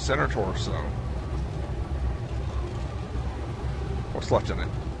 Center torso. What's left in it?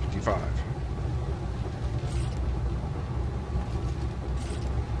 55.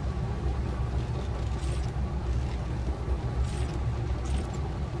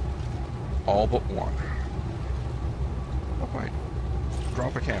 All but one. Oh, wait.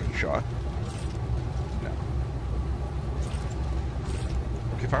 Drop a cannon shot. No.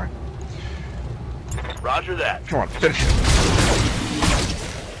 Okay, fine. Roger that. Come on, finish it.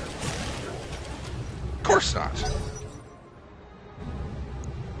 Of course not.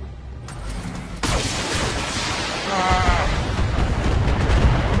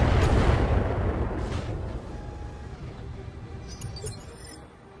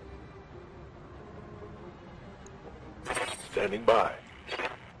 Standing by.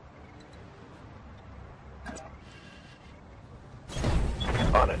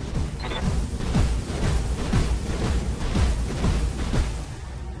 On it.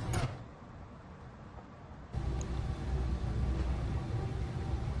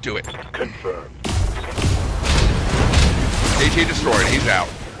 Do it. Confirmed. AT destroyed. He's out.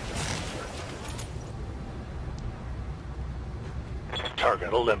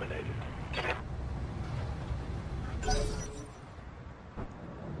 Target eliminated.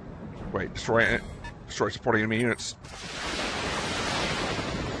 Wait, destroy supporting enemy units.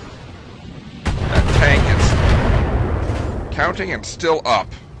 That tank is counting and still up.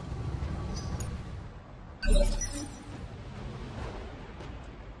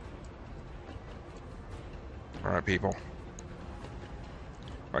 Alright, people.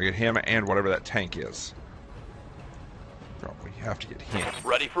 I get him and whatever that tank is. Oh, we have to get him.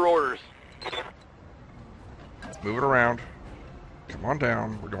 Ready for orders. Move it around. Come on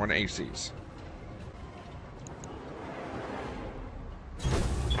down. We're going to ACs.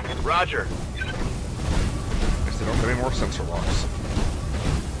 Roger. Guess they don't have any more sensor locks.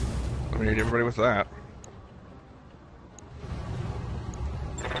 Eliminate everybody with that.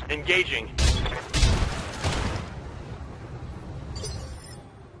 Engaging.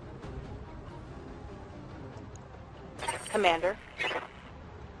 Commander.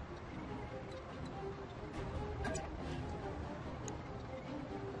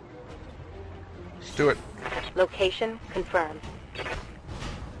 Let's do it. Location confirmed.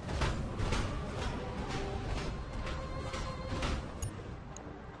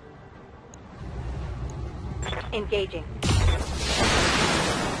 Engaging.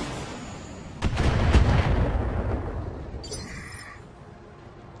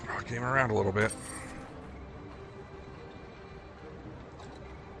 Came around a little bit.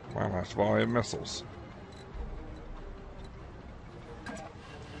 My last volley of missiles.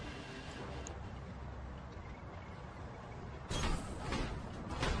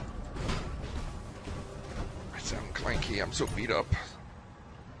 I sound clanky. I'm so beat up.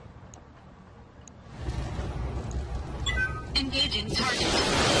 Engaging target.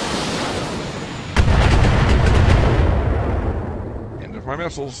 my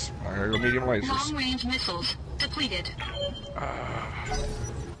missiles. I gotta go medium lasers. Long-range missiles depleted.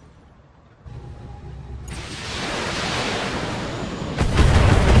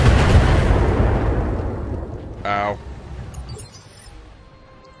 Ow.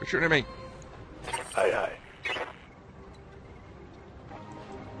 They're shooting at me. Aye, aye.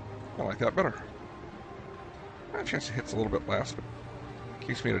 I like that better. A chance it hits a little bit less, but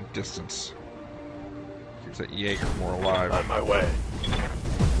keeps me at a distance. Keeps that Jaeger more alive. On my way.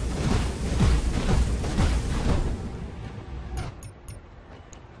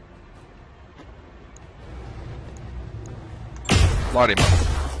 Light him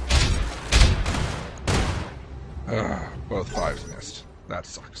up. Both fives missed. That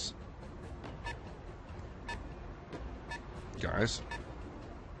sucks. Guys.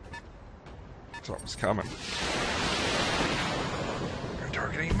 Something's coming. They're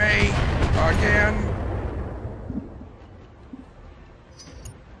targeting me again.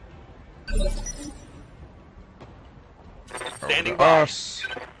 Standing Over to by. us.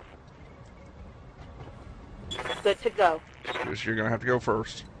 Good to go. Guess you're gonna have to go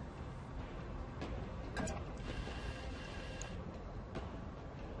first.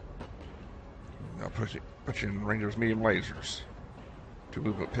 I'll put you in range of those medium lasers. 2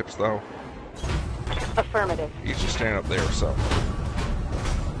 movement pips though. Affirmative. He's just standing up there, so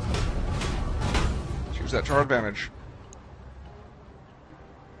use that to our advantage.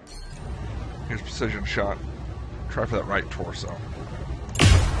 Here's precision shot. Try for that right torso.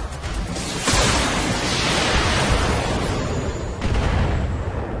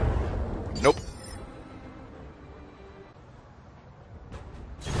 Nope.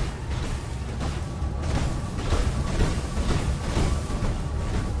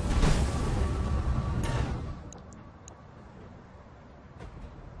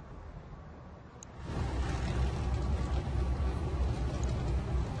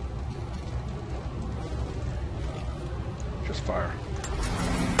 Just fire.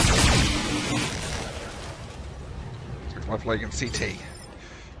 Take left leg and CT.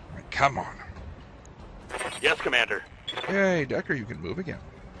 All right, come on. Yes, Commander. Yay, Decker, you can move again.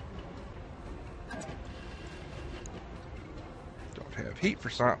 Don't have heat for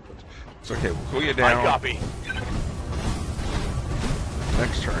something, but it's okay. We'll cool you I down. copy.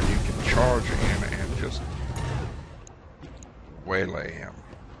 Next turn, you can charge in and just waylay him.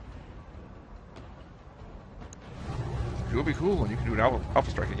 It'll be cool, and you can do an alpha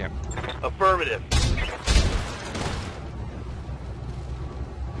strike again. Affirmative.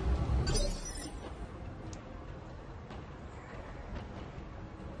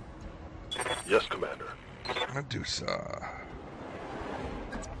 Yes, Commander. Medusa.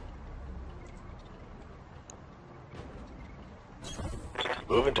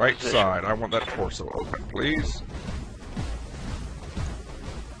 Move into Right position. side. I want that torso open, please.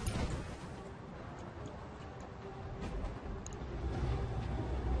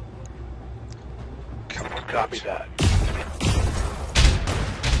 Come on. Copy that.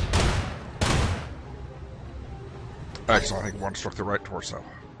 Excellent. I think one struck the right torso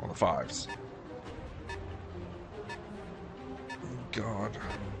on the fives. God.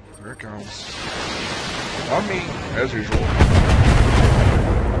 There it comes. On me, as usual.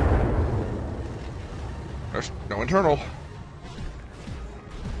 There's no internal.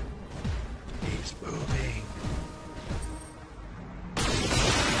 He's moving.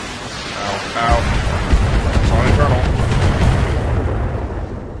 Ow, ow. It's on internal.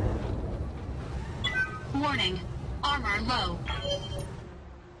 Warning. Armor low.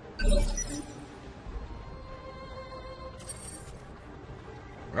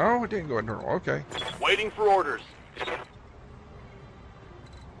 Oh, it didn't go internal. Okay. Waiting for orders.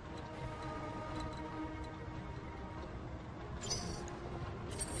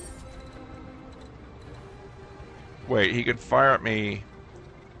 Wait, he could fire at me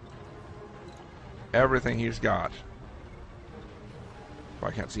everything he's got.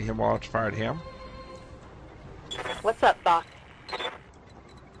 I can't see him while it's fired at him. What's up, Doc?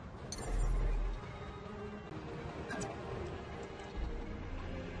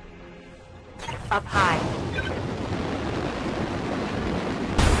 Up high.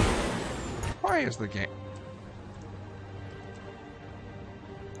 Why is the game?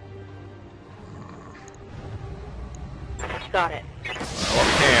 Got it. Well,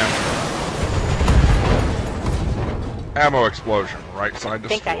 we can. Ammo explosion. Right side I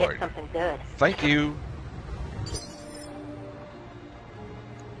think I hit destroyed. something good. Thank you.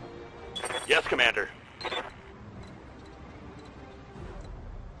 Yes, Commander.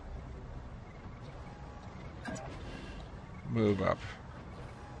 Move up.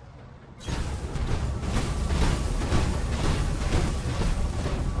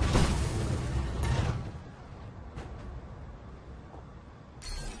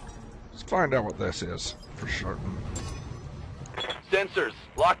 Let's find out what this is for certain. Sensors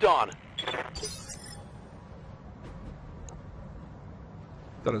locked on.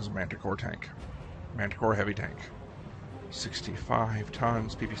 That is a Manticore tank. Manticore heavy tank. 65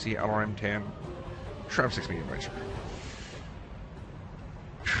 tons, PPC, LRM 10, Tram 6 medium range.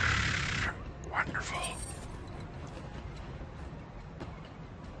 Wonderful.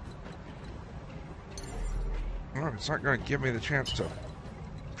 Well, it's not going to give me the chance to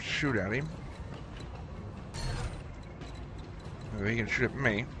shoot at him. Maybe he can shoot at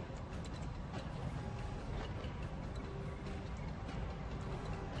me.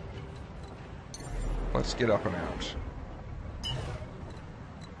 Let's get up and out.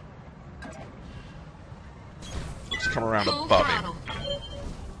 Let's come around Full above throttle. him.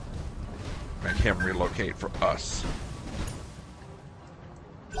 Make him relocate for us.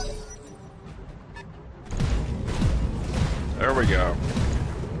 There we go.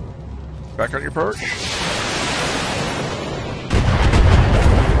 Back on your perch.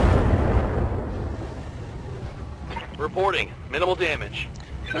 Reporting. Minimal damage.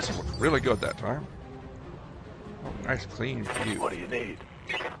 This looked really good that time. Oh, nice clean view. What do you need?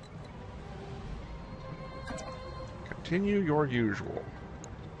 Continue your usual.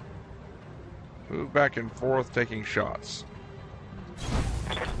 Move back and forth, taking shots.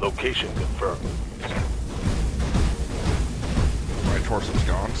 Location confirmed. My torso's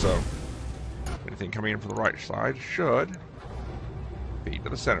gone, so anything coming in from the right side should feed to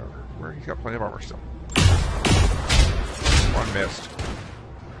the center, where he's got plenty of armor still. One missed.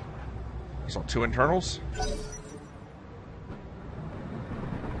 Saw two internals.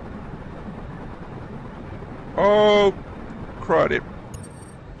 Oh, crud it.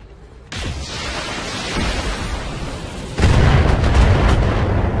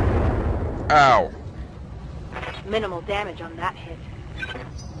 Ow. Minimal damage on that hit.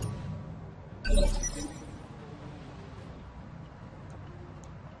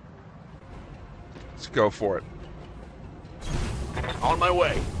 Let's go for it. On my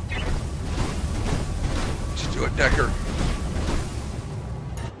way. Let's do it, Decker.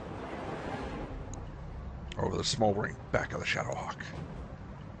 Over the smoldering back of the Shadowhawk.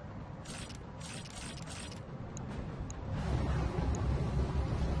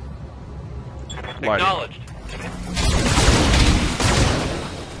 Lighting. Acknowledged.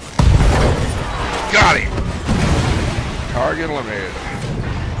 Got him! Target eliminated.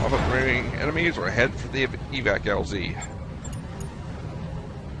 All but remaining enemies are head for the evac LZ.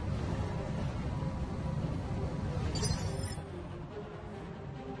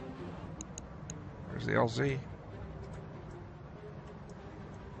 There's the LZ. I'm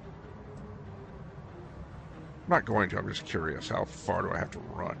not going to, I'm just curious. How far do I have to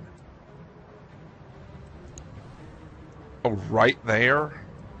run? Oh, right there?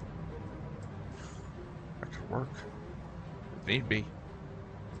 That could work. If need be.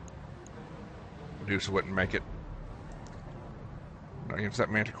 Medusa wouldn't make it. Not against that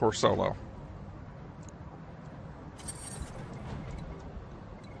Manticore solo.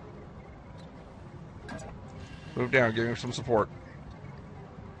 Move down, give him some support.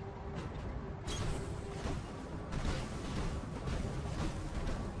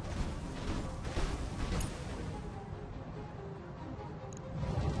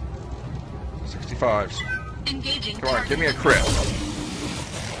 Engaging. Come on, give me a crit.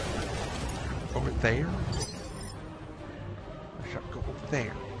 Over there? I shall go over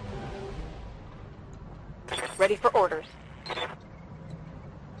there. Ready for orders.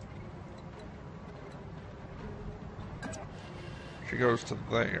 She goes to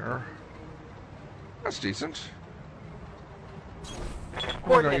there. That's decent.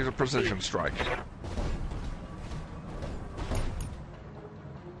 We're going to use a precision strike.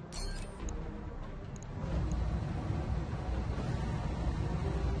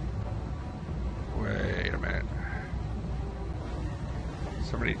 Wait a minute.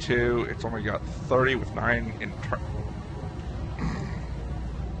 72. It's only got 30 with 9 in turn.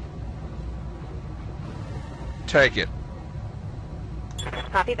 Take it.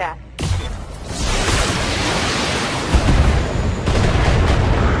 Copy that.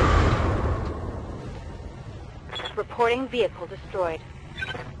 Reporting vehicle destroyed.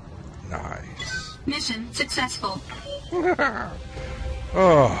 Nice. Mission successful.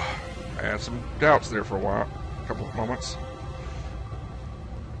 Oh, I had some doubts there for a while, a couple of moments.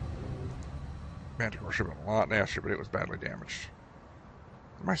 Manticore should have been a lot nastier, but it was badly damaged.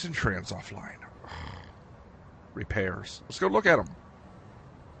 My Centurion's offline. Repairs. Let's go look at them.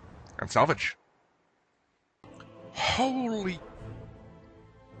 And salvage. Holy...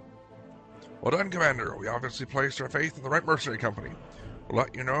 Well done, Commander. We obviously placed our faith in the right mercenary company. We'll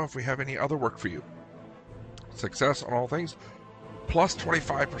let you know if we have any other work for you. Success on all things, plus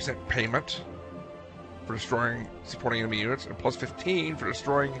 25% payment for supporting enemy units, and plus 15 for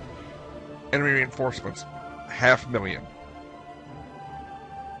destroying enemy reinforcements. 500,000.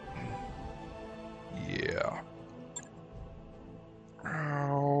 Yeah.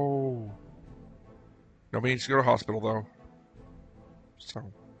 Oh. Nobody needs to go to hospital, though. So.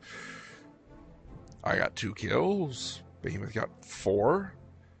 I got 2 kills. Behemoth got 4.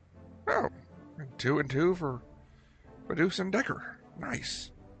 Oh. And 2 and 2 for Medusa and Decker.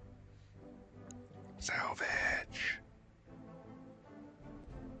 Nice. Salvage.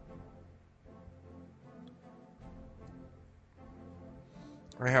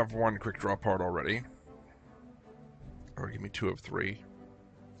 I have 1 quick draw part already. Or give me 2 of 3.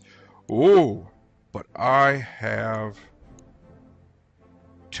 Ooh, but I have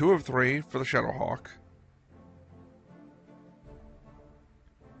 2 of 3 for the Shadowhawk.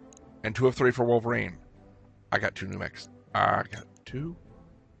 And 2 of 3 for Wolverine. I got 2 new mechs. I got 2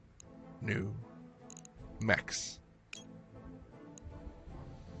 new mechs.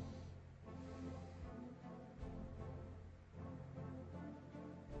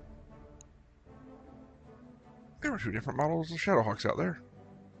 There were 2 different models of Shadowhawks out there.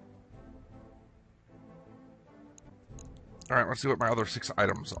 Alright, let's see what my other 6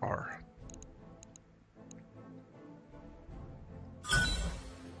 items are.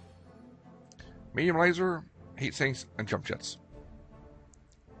 Medium laser, heat sinks, and jump jets.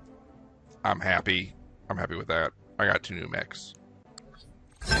 I'm happy. I'm happy with that. I got 2 new mechs.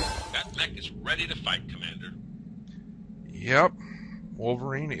 That mech is ready to fight, Commander. Yep.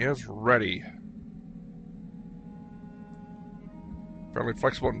 Wolverine is ready. Fairly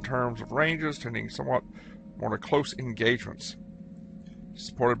flexible in terms of ranges, tending somewhat more to close engagements.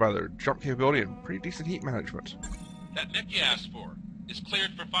 Supported by their jump capability and pretty decent heat management. That mech you asked for is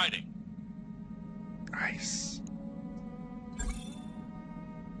cleared for fighting. Nice.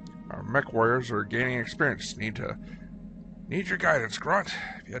 Our mech warriors are gaining experience. Need your guidance, Grunt.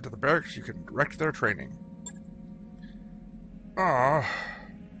 If you head to the barracks, you can direct their training. I'm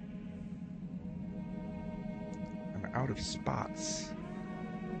out of spots.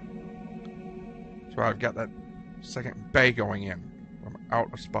 So I've got that second bay going in. I'm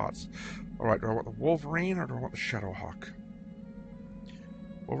out of spots. Alright, do I want the Wolverine or do I want the Shadowhawk?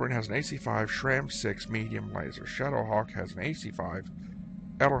 Wolverine has an AC-5, Shram 6, medium laser. Shadowhawk has an AC-5,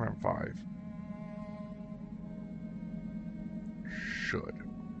 LRM-5. Should.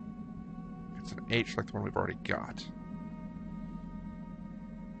 It's an H like the one we've already got.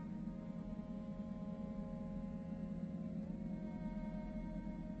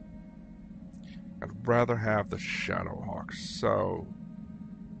 I'd rather have the Shadowhawk, so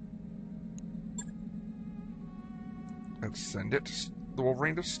let's send it to the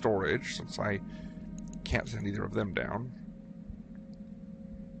Wolverine to storage, since I can't send either of them down.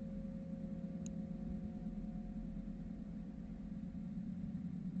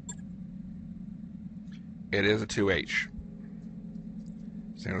 It is a 2H.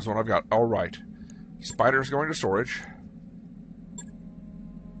 Same as one I've got. Alright. Spider's going to storage.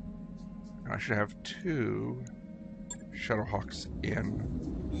 I should have 2 Shadowhawks in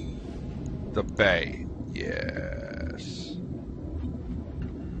the bay. Yes.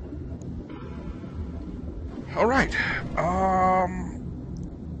 Alright. Oh,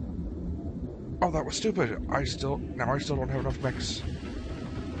 that was stupid. I still don't have enough mechs.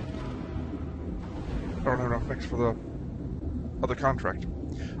 I don't have enough mechs for the other contract.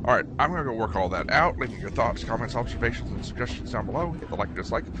 Alright, I'm going to go work all that out. Leave me your thoughts, comments, observations, and suggestions down below. Hit the like or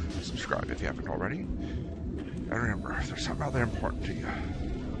dislike. Subscribe if you haven't already. And remember, if there's something out there important to you,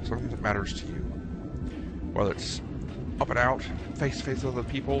 something that matters to you, whether it's up and out, face-to-face with other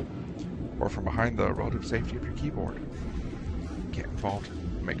people, or from behind the relative safety of your keyboard, get involved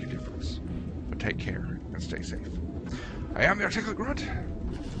and make a difference. But take care and stay safe. I am the Articulate Grunt,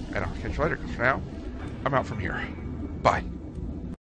 and I'll catch you later, because for now, I'm out from here. Bye.